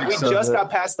just don't got think we so. just got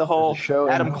past the whole There's a show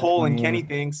Adam in Cole and between. Kenny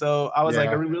thing, so I was like,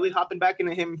 Yeah. are we really hopping back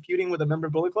into him feuding with a member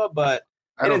of Bullet Club? But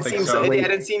I it don't didn't think seem so. It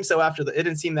didn't seem so after it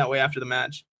didn't seem that way after the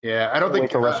match. Yeah, I don't Wait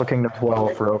think till Wrestle Kingdom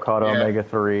 12 for Okada Yeah. Omega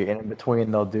 3, and in between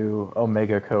they'll do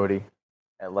Omega Cody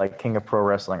at like King of Pro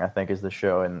Wrestling. I think is the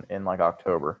show in like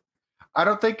October. I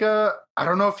don't think I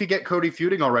don't know if you get Cody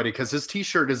feuding already because his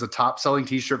T-shirt is a top-selling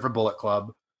T-shirt for Bullet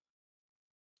Club.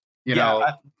 You know,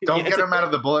 don't get him out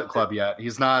of the Bullet Club yet.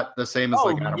 He's not the same as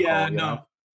like Adam yeah, Cole. You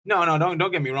know? no,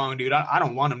 don't get me wrong, dude. I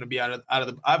don't want him to be out of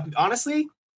the. Honestly,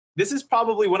 this is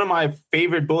probably one of my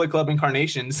favorite Bullet Club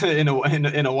incarnations in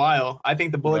a while. I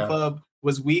think the Bullet Yeah. Club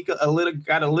was weak,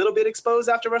 got a little bit exposed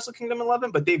after Wrestle Kingdom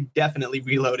 11, but they've definitely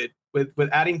reloaded with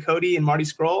adding Cody and Marty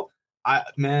Scurll.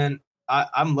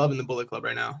 I'm loving the Bullet Club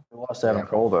right now. They lost Adam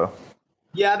Cole though.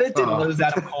 Yeah, they did Oh. lose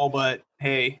Adam Cole, but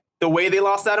hey, the way they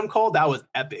lost Adam Cole, that was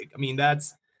epic. I mean, And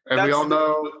we That's- all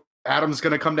know Adam's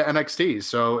going to come to NXT,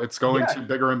 so it's going Yeah. to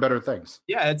bigger and better things.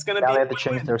 yeah, it's gonna Now be they have to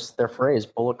win-win. change their phrase.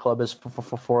 Bullet Club is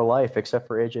for life, except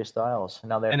for AJ Styles.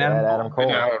 Now they have And to add Adam Adam Cole.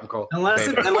 Cole. Yeah, Adam Cole. Unless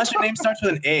Baby. unless your name starts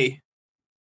with an A,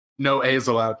 No A's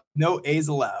allowed. no A's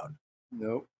allowed.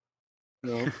 Nope.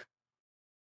 No.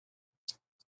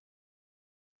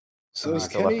 So I is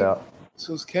feel left Kenny? out.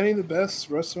 So is Kenny the best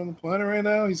wrestler on the planet right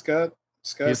now? He's got.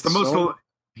 He's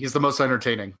the most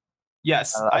entertaining.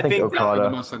 Yes, I think Definitely Okada. the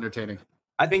most entertaining.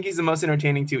 I think he's the most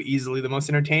entertaining too. Easily the most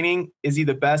entertaining. Is he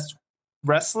the best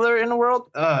wrestler in the world?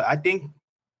 I think.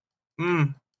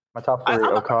 My top three: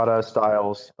 I'm- Okada,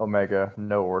 Styles, Omega,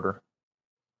 no order.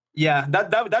 Yeah,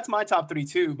 that's my top three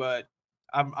too. But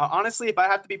honestly, if I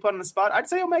have to be put on the spot, I'd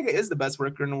say Omega is the best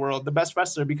worker in the world, the best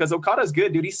wrestler, because Okada's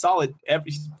good, dude. He's solid.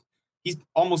 He's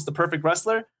almost the perfect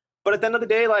wrestler. But at the end of the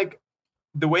day, like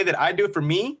the way that I do it for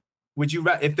me, would you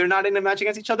if they're not in a match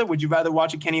against each other, would you rather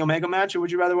watch a Kenny Omega match or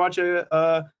would you rather watch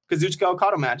a Kazuchika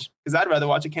Okada match? Because I'd rather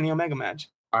watch a Kenny Omega match.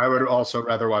 I would also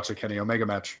rather watch a Kenny Omega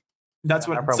match. That's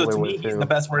Yeah, I what. So probably to me, would, he's too. the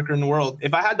best worker in the world.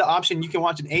 If I had the option, you can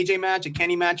watch an AJ match, a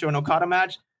Kenny match, or an Okada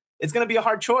match. It's gonna be a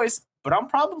hard choice, but I'm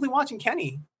probably watching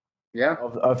Kenny. Yeah.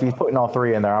 If you're putting all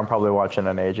three in there, I'm probably watching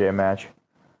an AJ match.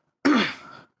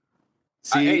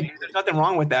 See, Hey, there's nothing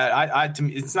wrong with that. To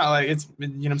me, it's not like it's you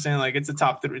know what I'm saying. Like it's a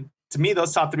top three. To me,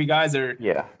 those top three guys are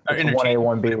Yeah, Or it's one A,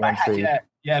 one B, If I one had- C.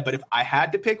 yeah. But if I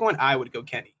had to pick one, I would go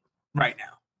Kenny right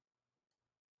now.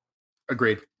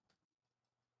 agreed.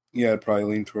 Yeah, I'd probably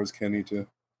lean towards Kenny too.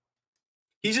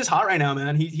 He's just hot right now,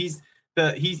 man. He's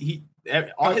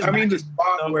I mean, the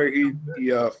spot where he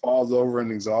falls over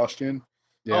in exhaustion.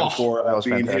 Yeah. Before that was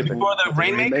being hit fantastic. Before the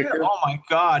Rainmaker. Oh my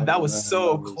God, that was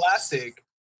so that was- classic.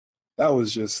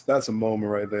 That's a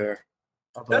moment right there.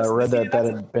 I read that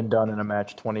had been done in a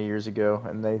match 20 years ago,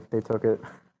 and they took it.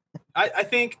 I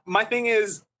think my thing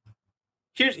is,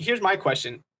 here's my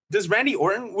question: would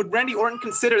Randy Orton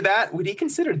consider that? Would he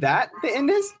consider that the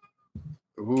Indies?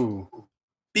 Ooh.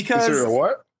 Because Consider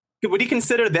what? would he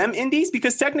consider them Indies?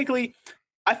 Because technically,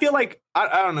 I feel like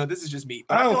I don't know. This is just me.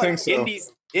 But I don't feel think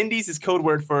so. Indies is code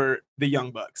word for the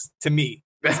Young Bucks to me.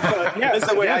 Yeah, that's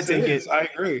the way yes, I take is. it. I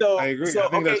agree. So- I agree. so, I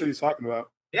think that's okay. what he's talking about.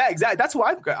 Yeah, exactly. That's who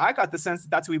I got the sense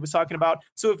that's who he was talking about.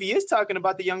 So if he is talking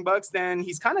about the Young Bucks, then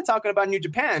he's kind of talking about New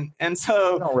Japan. And They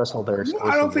so don't wrestle there. No,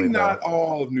 I don't think exclusively, not though.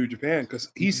 all of New Japan because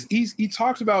he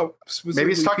talked about specifically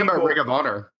Maybe he's talking about people- Ring of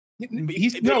Honor.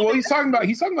 He's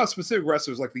talking about specific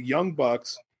wrestlers like the Young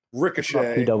Bucks,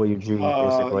 Ricochet, PWG,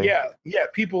 basically. yeah,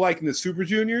 people like in the Super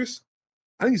Juniors.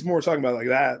 I think he's more talking about like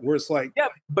that, where it's like, yeah,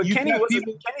 but You Kenny's got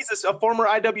people- a former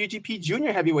IWGP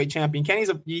Junior Heavyweight Champion.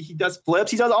 He does flips.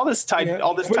 He does all this tight Yeah,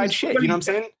 all this but tight he's- shit. but You know what I'm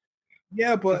saying?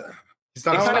 yeah, but He's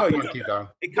not It a kinda sub puts- monkey though.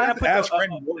 It kind of puts ask a,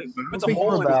 Randy Orton, but I puts don't a think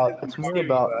hole more in about- it. It's more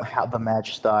about how the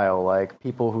match style. Like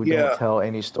people who Yeah. don't tell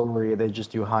any story, they just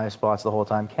do high spots the whole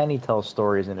time. Kenny tells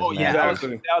stories in his Oh yeah, matches. I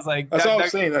Exactly. was like, That's that- all I'm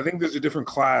that- saying. I think there's a different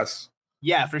class.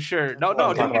 yeah, for sure. No, I'm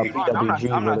don't Talking get me about wrong. I'm PWG,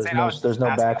 not where saying I was there's no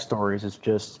asking. backstories.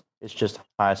 It's just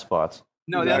high spots.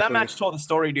 No, that Exactly. match told a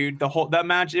story, dude. That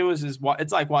match, it was just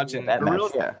it's like watching That the match,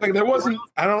 real- yeah. Like there wasn't.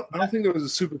 I don't think there was a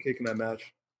super kick in that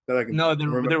match that I can. No,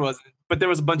 remember. there wasn't. But there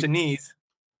was a bunch of knees.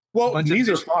 Well, bunch of knees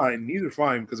are fish. fine. Knees are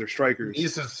fine because they're strikers.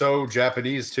 He's just so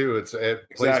Japanese too. It plays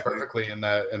Exactly. perfectly in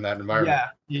that environment.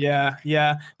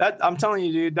 Yeah. That I'm telling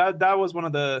you, dude. That was one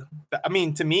of the. I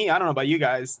mean, to me, I don't know about you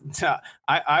guys.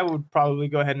 I would probably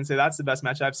go ahead and say that's the best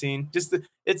match I've seen.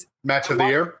 It's Match of the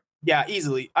year. yeah,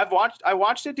 easily. I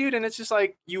watched it, dude, and it's just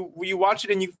like you watch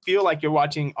it and you feel like you're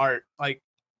watching art. Like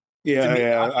Yeah, to me,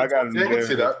 yeah. I got it. Yeah, I can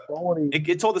see that.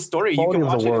 it told the story. You Quality can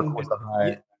of watch the it. work And, was the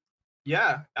high.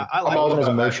 yeah, I I'm like I all it. wasn't as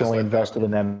about matches emotionally like that. invested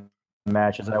in them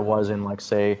matches as I was in, like,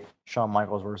 say, Shawn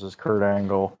Michaels versus Kurt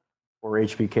Angle or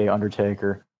HBK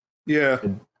Undertaker. Yeah,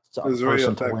 Some was very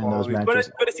person of that to win those quality.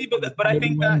 matches. But I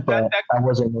think that I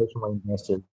wasn't emotionally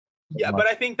invested. yeah, but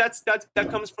I think that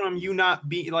comes from you not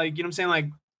being like, you know what I'm saying? Like,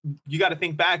 you got to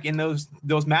think back in those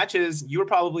matches. You were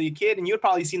probably a kid, and you had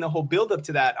probably seen the whole build up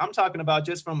to that. I'm talking about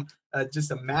just from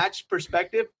just a match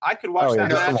perspective. I could watch Oh, yeah,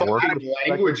 that just match. from a work out of- perspective,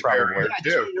 Language probably. barrier yeah,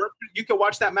 just too. from work, you could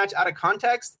watch that match out of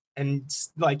context, and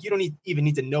like you don't even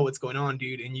need to know what's going on,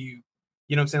 dude. And you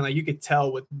know what I'm saying? Like you could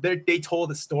tell what they told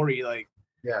the story. Like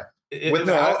Yeah. it- With it-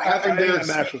 the- I having think the- that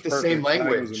match was the same perfect. That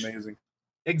language. was amazing.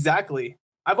 exactly.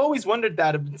 I've always wondered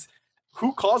that.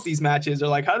 Who calls these matches, or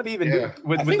like how do they even do Yeah. it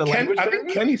with the language? I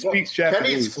think Kenny speaks Japanese.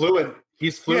 Kenny's fluent.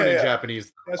 He's fluent Yeah, in yeah.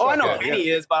 Japanese. That's Oh, I what know Yeah. Kenny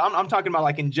is, but I'm talking about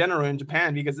like in general in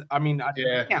Japan because I mean,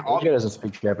 Yeah. you can't all. He doesn't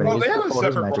speak Japanese. Well, they have a All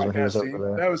his separate matches when he was broadcast over team.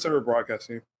 there. They have a separate broadcast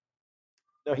team.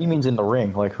 No, he means in the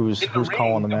ring. Like who's In the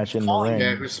calling the ring, match in the calling- ring?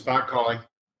 Yeah, who's spot calling?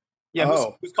 Yeah,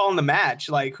 Oh. who's calling the match?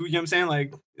 Like who? You know what I'm saying?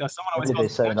 Like someone always Maybe they calls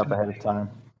the set it match up in the ahead of ring. time.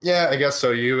 Yeah, I guess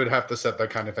so. You would have to set that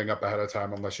kind of thing up ahead of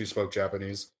time unless you spoke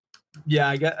Japanese. Yeah,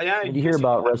 I get. Yeah, You hear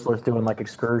about wrestlers doing like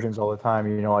excursions all the time.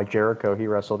 You know, like Jericho, he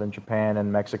wrestled in Japan and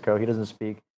Mexico. He doesn't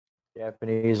speak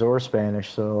Japanese or Spanish,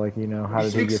 so like how He did he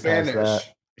speaks get past Spanish.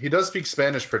 that? He does speak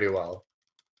Spanish pretty well.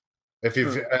 If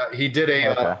you he did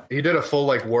Okay. he did a full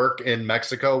like work in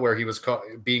Mexico where he was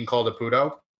being called a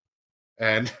puto,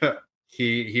 and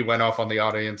he went off on the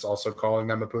audience also calling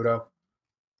them a puto.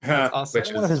 That's awesome.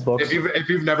 Which One of his is books. if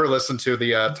you've never listened to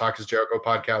the Talk is Jericho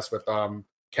podcast with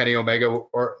Kenny Omega,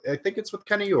 or I think it's with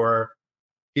Kenny, or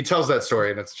he tells that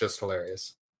story and it's just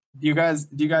hilarious. Do you guys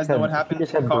know what happened? He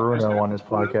just had Bruno on his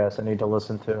podcast. I need to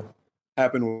listen to.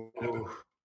 Happened.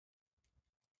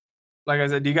 Like I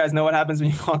said, do you guys know what happens when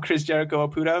you call Chris Jericho a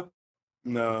puto?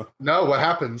 No. No, what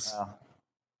happens?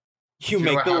 You Do you know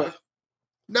make what the happened?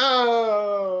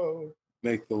 No.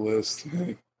 Make the list.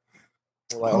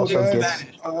 Well, I Oh, also guys,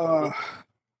 get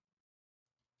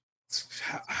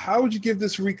how would you give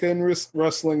this weekend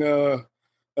wrestling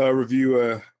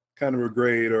review kind of a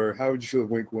grade, or how would you feel if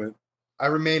Wink went? I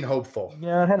remain hopeful.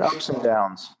 it had ups and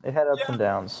downs. It had ups Yeah. and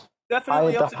downs.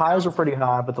 definitely The ups and highs were downs. pretty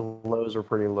high, but the lows were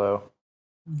pretty low.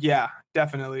 Yeah,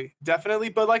 definitely.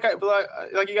 But like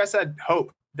you guys said,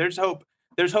 hope. There's hope.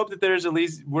 There's hope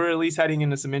that we're at least heading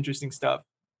into some interesting stuff.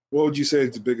 What would you say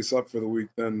is the biggest up for the week,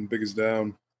 then biggest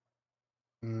down?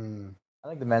 I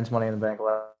think the men's Money in the Bank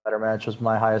ladder match was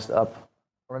my highest up.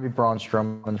 Or maybe Braun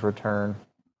Strowman's return.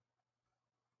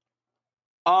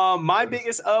 My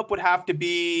biggest up would have to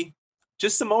be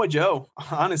just Samoa Joe.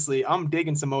 Honestly, I'm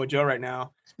digging Samoa Joe right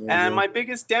now. And my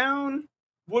biggest down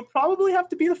would probably have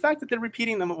to be the fact that they're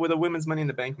repeating them with a women's Money in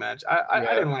the Bank match. I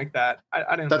didn't like that.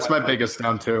 I didn't. That's like my biggest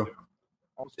down too.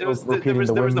 It was Repeating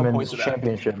the there was no point women's to that.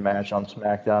 championship match on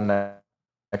SmackDown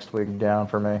next week down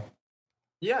for me.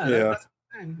 Yeah. That's,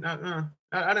 I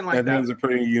didn't like I think that. it's a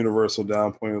pretty universal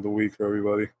down point of the week for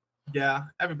everybody. Yeah,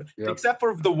 everybody Yep. except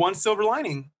for the one silver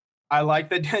lining. I like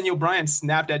that Daniel Bryan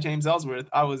snapped at James Ellsworth.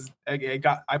 I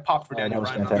popped for Daniel was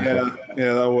Bryan. fantastic.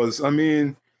 Yeah, that was. I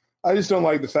mean, I just don't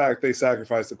like the fact they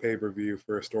sacrificed the pay-per-view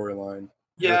for a storyline.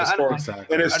 Yeah, I don't Exactly.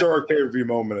 like An historic pay-per-view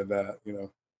moment at that, you know.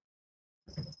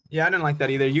 Yeah, I didn't like that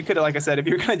either. You could have, like I said, if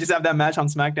you're gonna just have that match on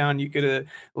SmackDown, you could have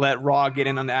let Raw get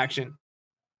in on the action.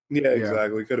 Yeah,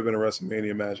 exactly. Could have been a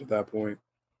WrestleMania match at that point.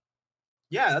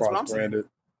 Yeah, that's what I'm saying. Cross-branded.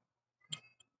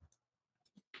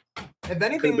 If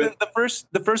anything,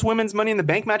 the first women's Money in the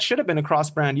Bank match should have been a cross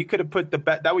brand. You could have put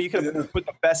that way. You could have put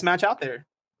the best match out there.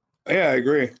 Yeah, I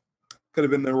agree. Could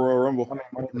have been the Royal Rumble.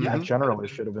 Yeah, generally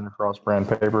should have been a cross-brand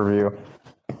pay-per-view.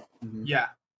 Yeah,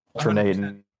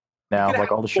 Alternating now, You could like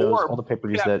have all the shows, four- all the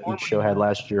pay-per-views you could have that four each show had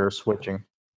last year are switching.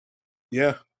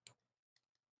 Yeah.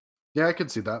 Yeah, I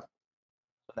could see that.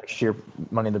 Next year,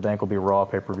 Money in the Bank will be Raw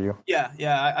pay-per-view.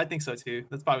 yeah, I think so too.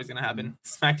 That's probably what's gonna happen.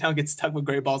 SmackDown gets stuck with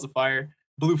Great Balls of Fire,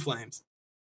 Blue Flames.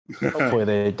 Hopefully,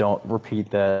 they don't repeat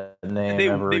that name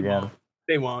ever again.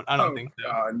 They won't. I don't think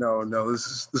so. No.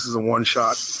 This is a one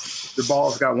shot. The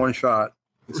ball's got one shot.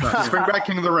 It's not. Bring back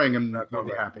King of the Ring and we'll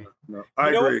be no, happy. No, I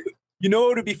You know agree. You know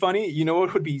what would be funny? You know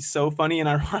what would be so funny and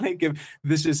ironic if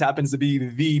this just happens to be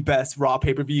the best Raw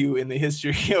pay-per-view in the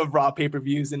history of Raw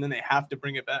pay-per-views, and then they have to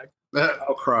bring it back.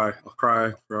 I'll cry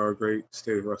for our great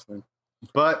state of wrestling.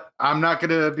 But I'm not going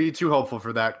to be too hopeful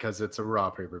for that because it's a Raw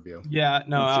pay-per-view. Yeah,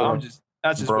 no, Sure.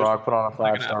 that's just. Brock put on a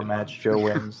gonna 5-star happen. match. Joe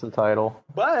wins the title.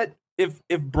 But if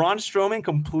Braun Strowman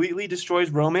completely destroys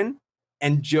Roman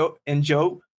and Joe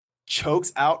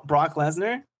chokes out Brock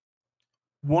Lesnar,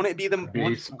 won't it be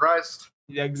Be surprised.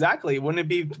 Yeah, exactly? Wouldn't it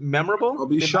be memorable? I'll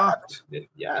be If- shocked.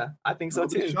 Yeah, I think so I'll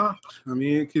be too. shocked. I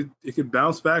mean, it could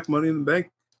bounce back Money in the Bank.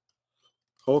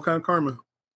 Whole kind of karma.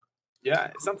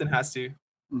 Yeah, something has to.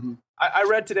 Mhm. I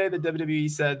read today that WWE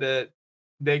said that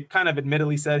they kind of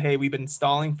admittedly said, "Hey, we've been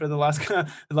stalling for the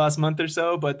last month or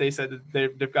so," but they said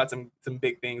that they've got some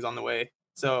big things on the way.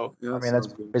 So Yeah, I that mean, that's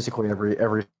sounds good. basically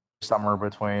every summer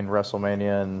between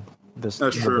WrestleMania and this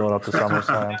That's the true. build up to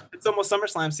SummerSlam. it's almost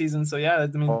SummerSlam season. So yeah, I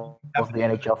mean, Both the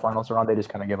NHL finals are on. They just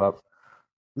kind of give up.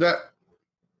 Yeah.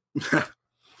 All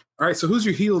right, so who's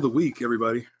your heel of the week,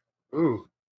 everybody? Ooh.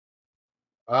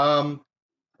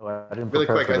 So I didn't Really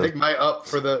prepare quick, for I this. think my up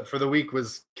for the week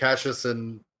was Cassius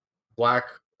and Black.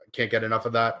 I can't get enough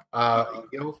of that.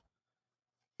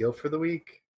 Heel for the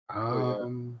week.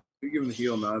 You're giving the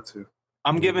heel nod to.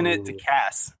 I'm giving it to Ooh.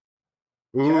 Cass.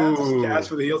 Ooh. Cass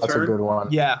for the heel That's a turn. good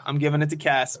one. Yeah, I'm giving it to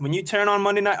Cass. When you turn on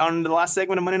Monday night on the last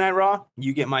segment of Monday Night Raw,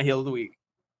 you get my heel of the week.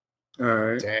 All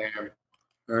right. Damn.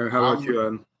 All right. How about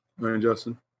you, Aaron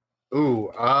Justin?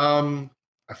 Ooh.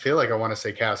 I feel like I want to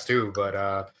say Cass too, but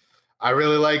I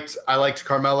liked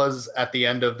Carmella's at the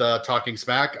end of the Talking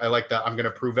Smack. I like the I'm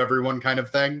gonna prove everyone kind of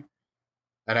thing.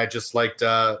 And I just liked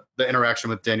the interaction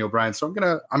with Daniel Bryan. So I'm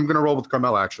gonna roll with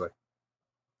Carmella actually.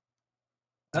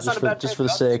 That's Just not a bad just pick.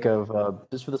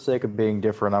 for the sake of being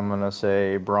different, I'm gonna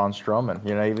say Braun Strowman.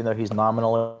 You know, even though he's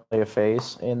nominally a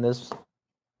face in this,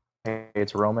 hey,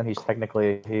 it's Roman. He's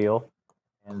technically a heel,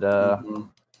 and Mhm.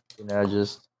 you know,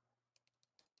 just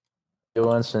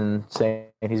doing and saying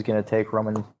he's gonna take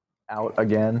Roman out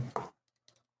again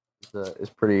is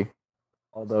pretty.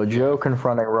 Although Joe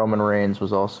confronting Roman Reigns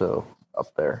was also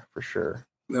up there for sure.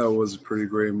 That was a pretty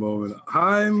great moment.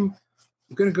 I'm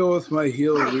going to go with my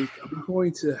heel of the week. I'm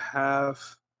going to have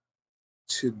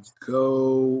to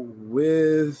go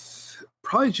with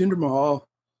probably Jinder Mahal.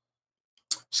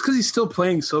 Just because he's still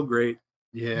playing so great.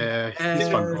 Yeah, he's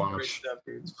And- fun to Great watch. stuff,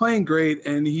 dude. He's playing great,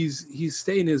 and he's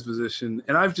staying in his position.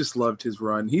 And I've just loved his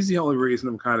run. He's the only reason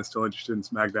I'm kind of still interested in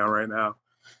SmackDown right now.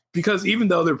 Because even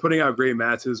though they're putting out great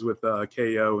matches with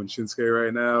KO and Shinsuke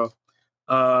right now,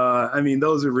 I mean,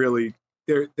 those are really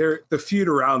they're the feud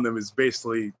around them is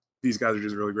basically these guys are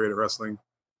just really great at wrestling,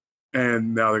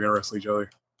 and now they're gonna wrestle each other.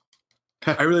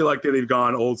 I really like that they've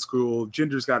gone old school.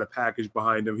 Jinder's got a package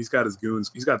behind him. He's got his goons.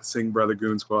 He's got the Singh Brother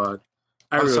Goon Squad.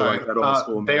 I I'm really sorry. like that old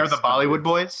school. They are mix. the Bollywood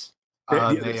boys.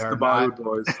 Yeah, They it's are the not. Bollywood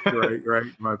boys. Right.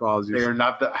 My apologies. They are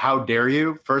not the. How dare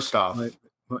you? First off,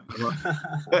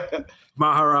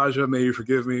 Maharaja, may you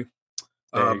forgive me.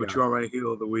 There you But go. you are my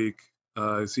heel of the week.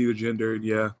 It's either gendered,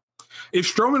 yeah. If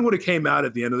Strowman would have came out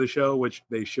at the end of the show, which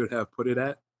they should have put it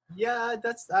at, Yeah,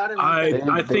 that's I don't know. I They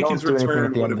think don't his do anything return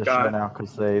at the would end have of the show got. now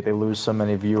because they lose so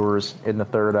many viewers in the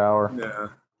third hour. Yeah.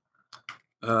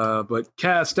 But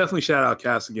Cass, definitely shout out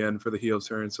Cass again for the heel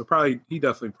turn. So he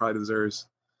definitely deserves,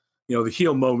 the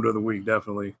heel moment of the week,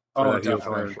 definitely. For Oh, that heel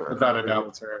definitely. turn. Without a For doubt.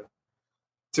 heel turn.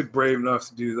 Took brave enough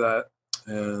to do that.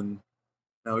 And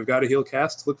now we've got a heel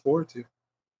cast to look forward to.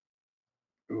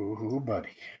 Ooh, buddy.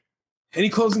 Any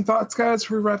closing thoughts, guys,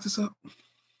 before we wrap this up?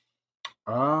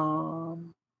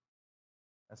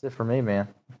 That's it for me, man.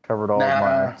 Covered all of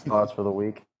my thoughts for the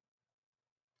week.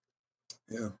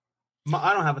 Yeah.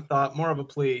 I don't have a thought, more of a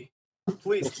plea.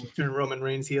 Please turn Roman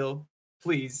Reigns heel.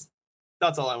 Please.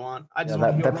 That's all I want. I just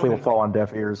want to That plea will fall on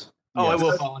deaf ears. Oh, Yes. it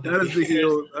will fall on deaf That is the ears.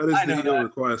 heel. That is I the know heel that.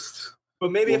 request.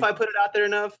 But maybe if I put it out there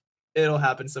enough, it'll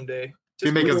happen someday. If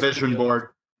you make a please vision heel. board.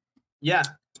 Yeah,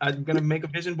 I'm gonna make a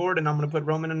vision board and I'm gonna put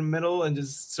Roman in the middle and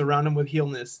just surround him with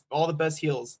heelness. All the best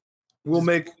heels. We'll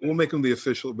make him the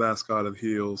official mascot of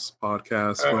Heels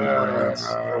podcast.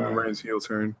 Roman Reigns heel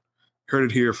turn. Heard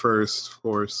it here first, of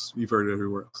course. You've heard it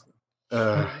everywhere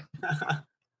else.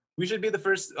 We should be the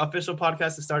first official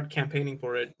podcast to start campaigning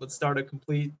for it. Let's start a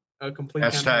complete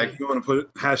Hashtag. campaign. You want to put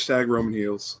it hashtag Roman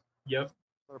Heels. Yep.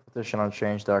 Start a petition on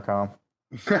change.com.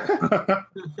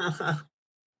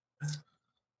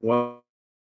 Well,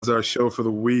 that's our show for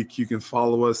the week. You can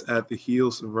follow us at the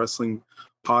Heels of Wrestling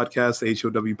Podcast,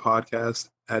 HOW Podcast,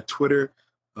 at Twitter.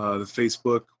 The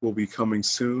Facebook will be coming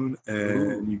soon,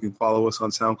 and you can follow us on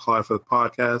SoundCloud for the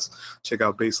podcast. Check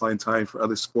out Baseline Time for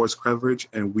other sports coverage,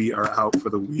 and we are out for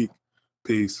the week.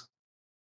 Peace.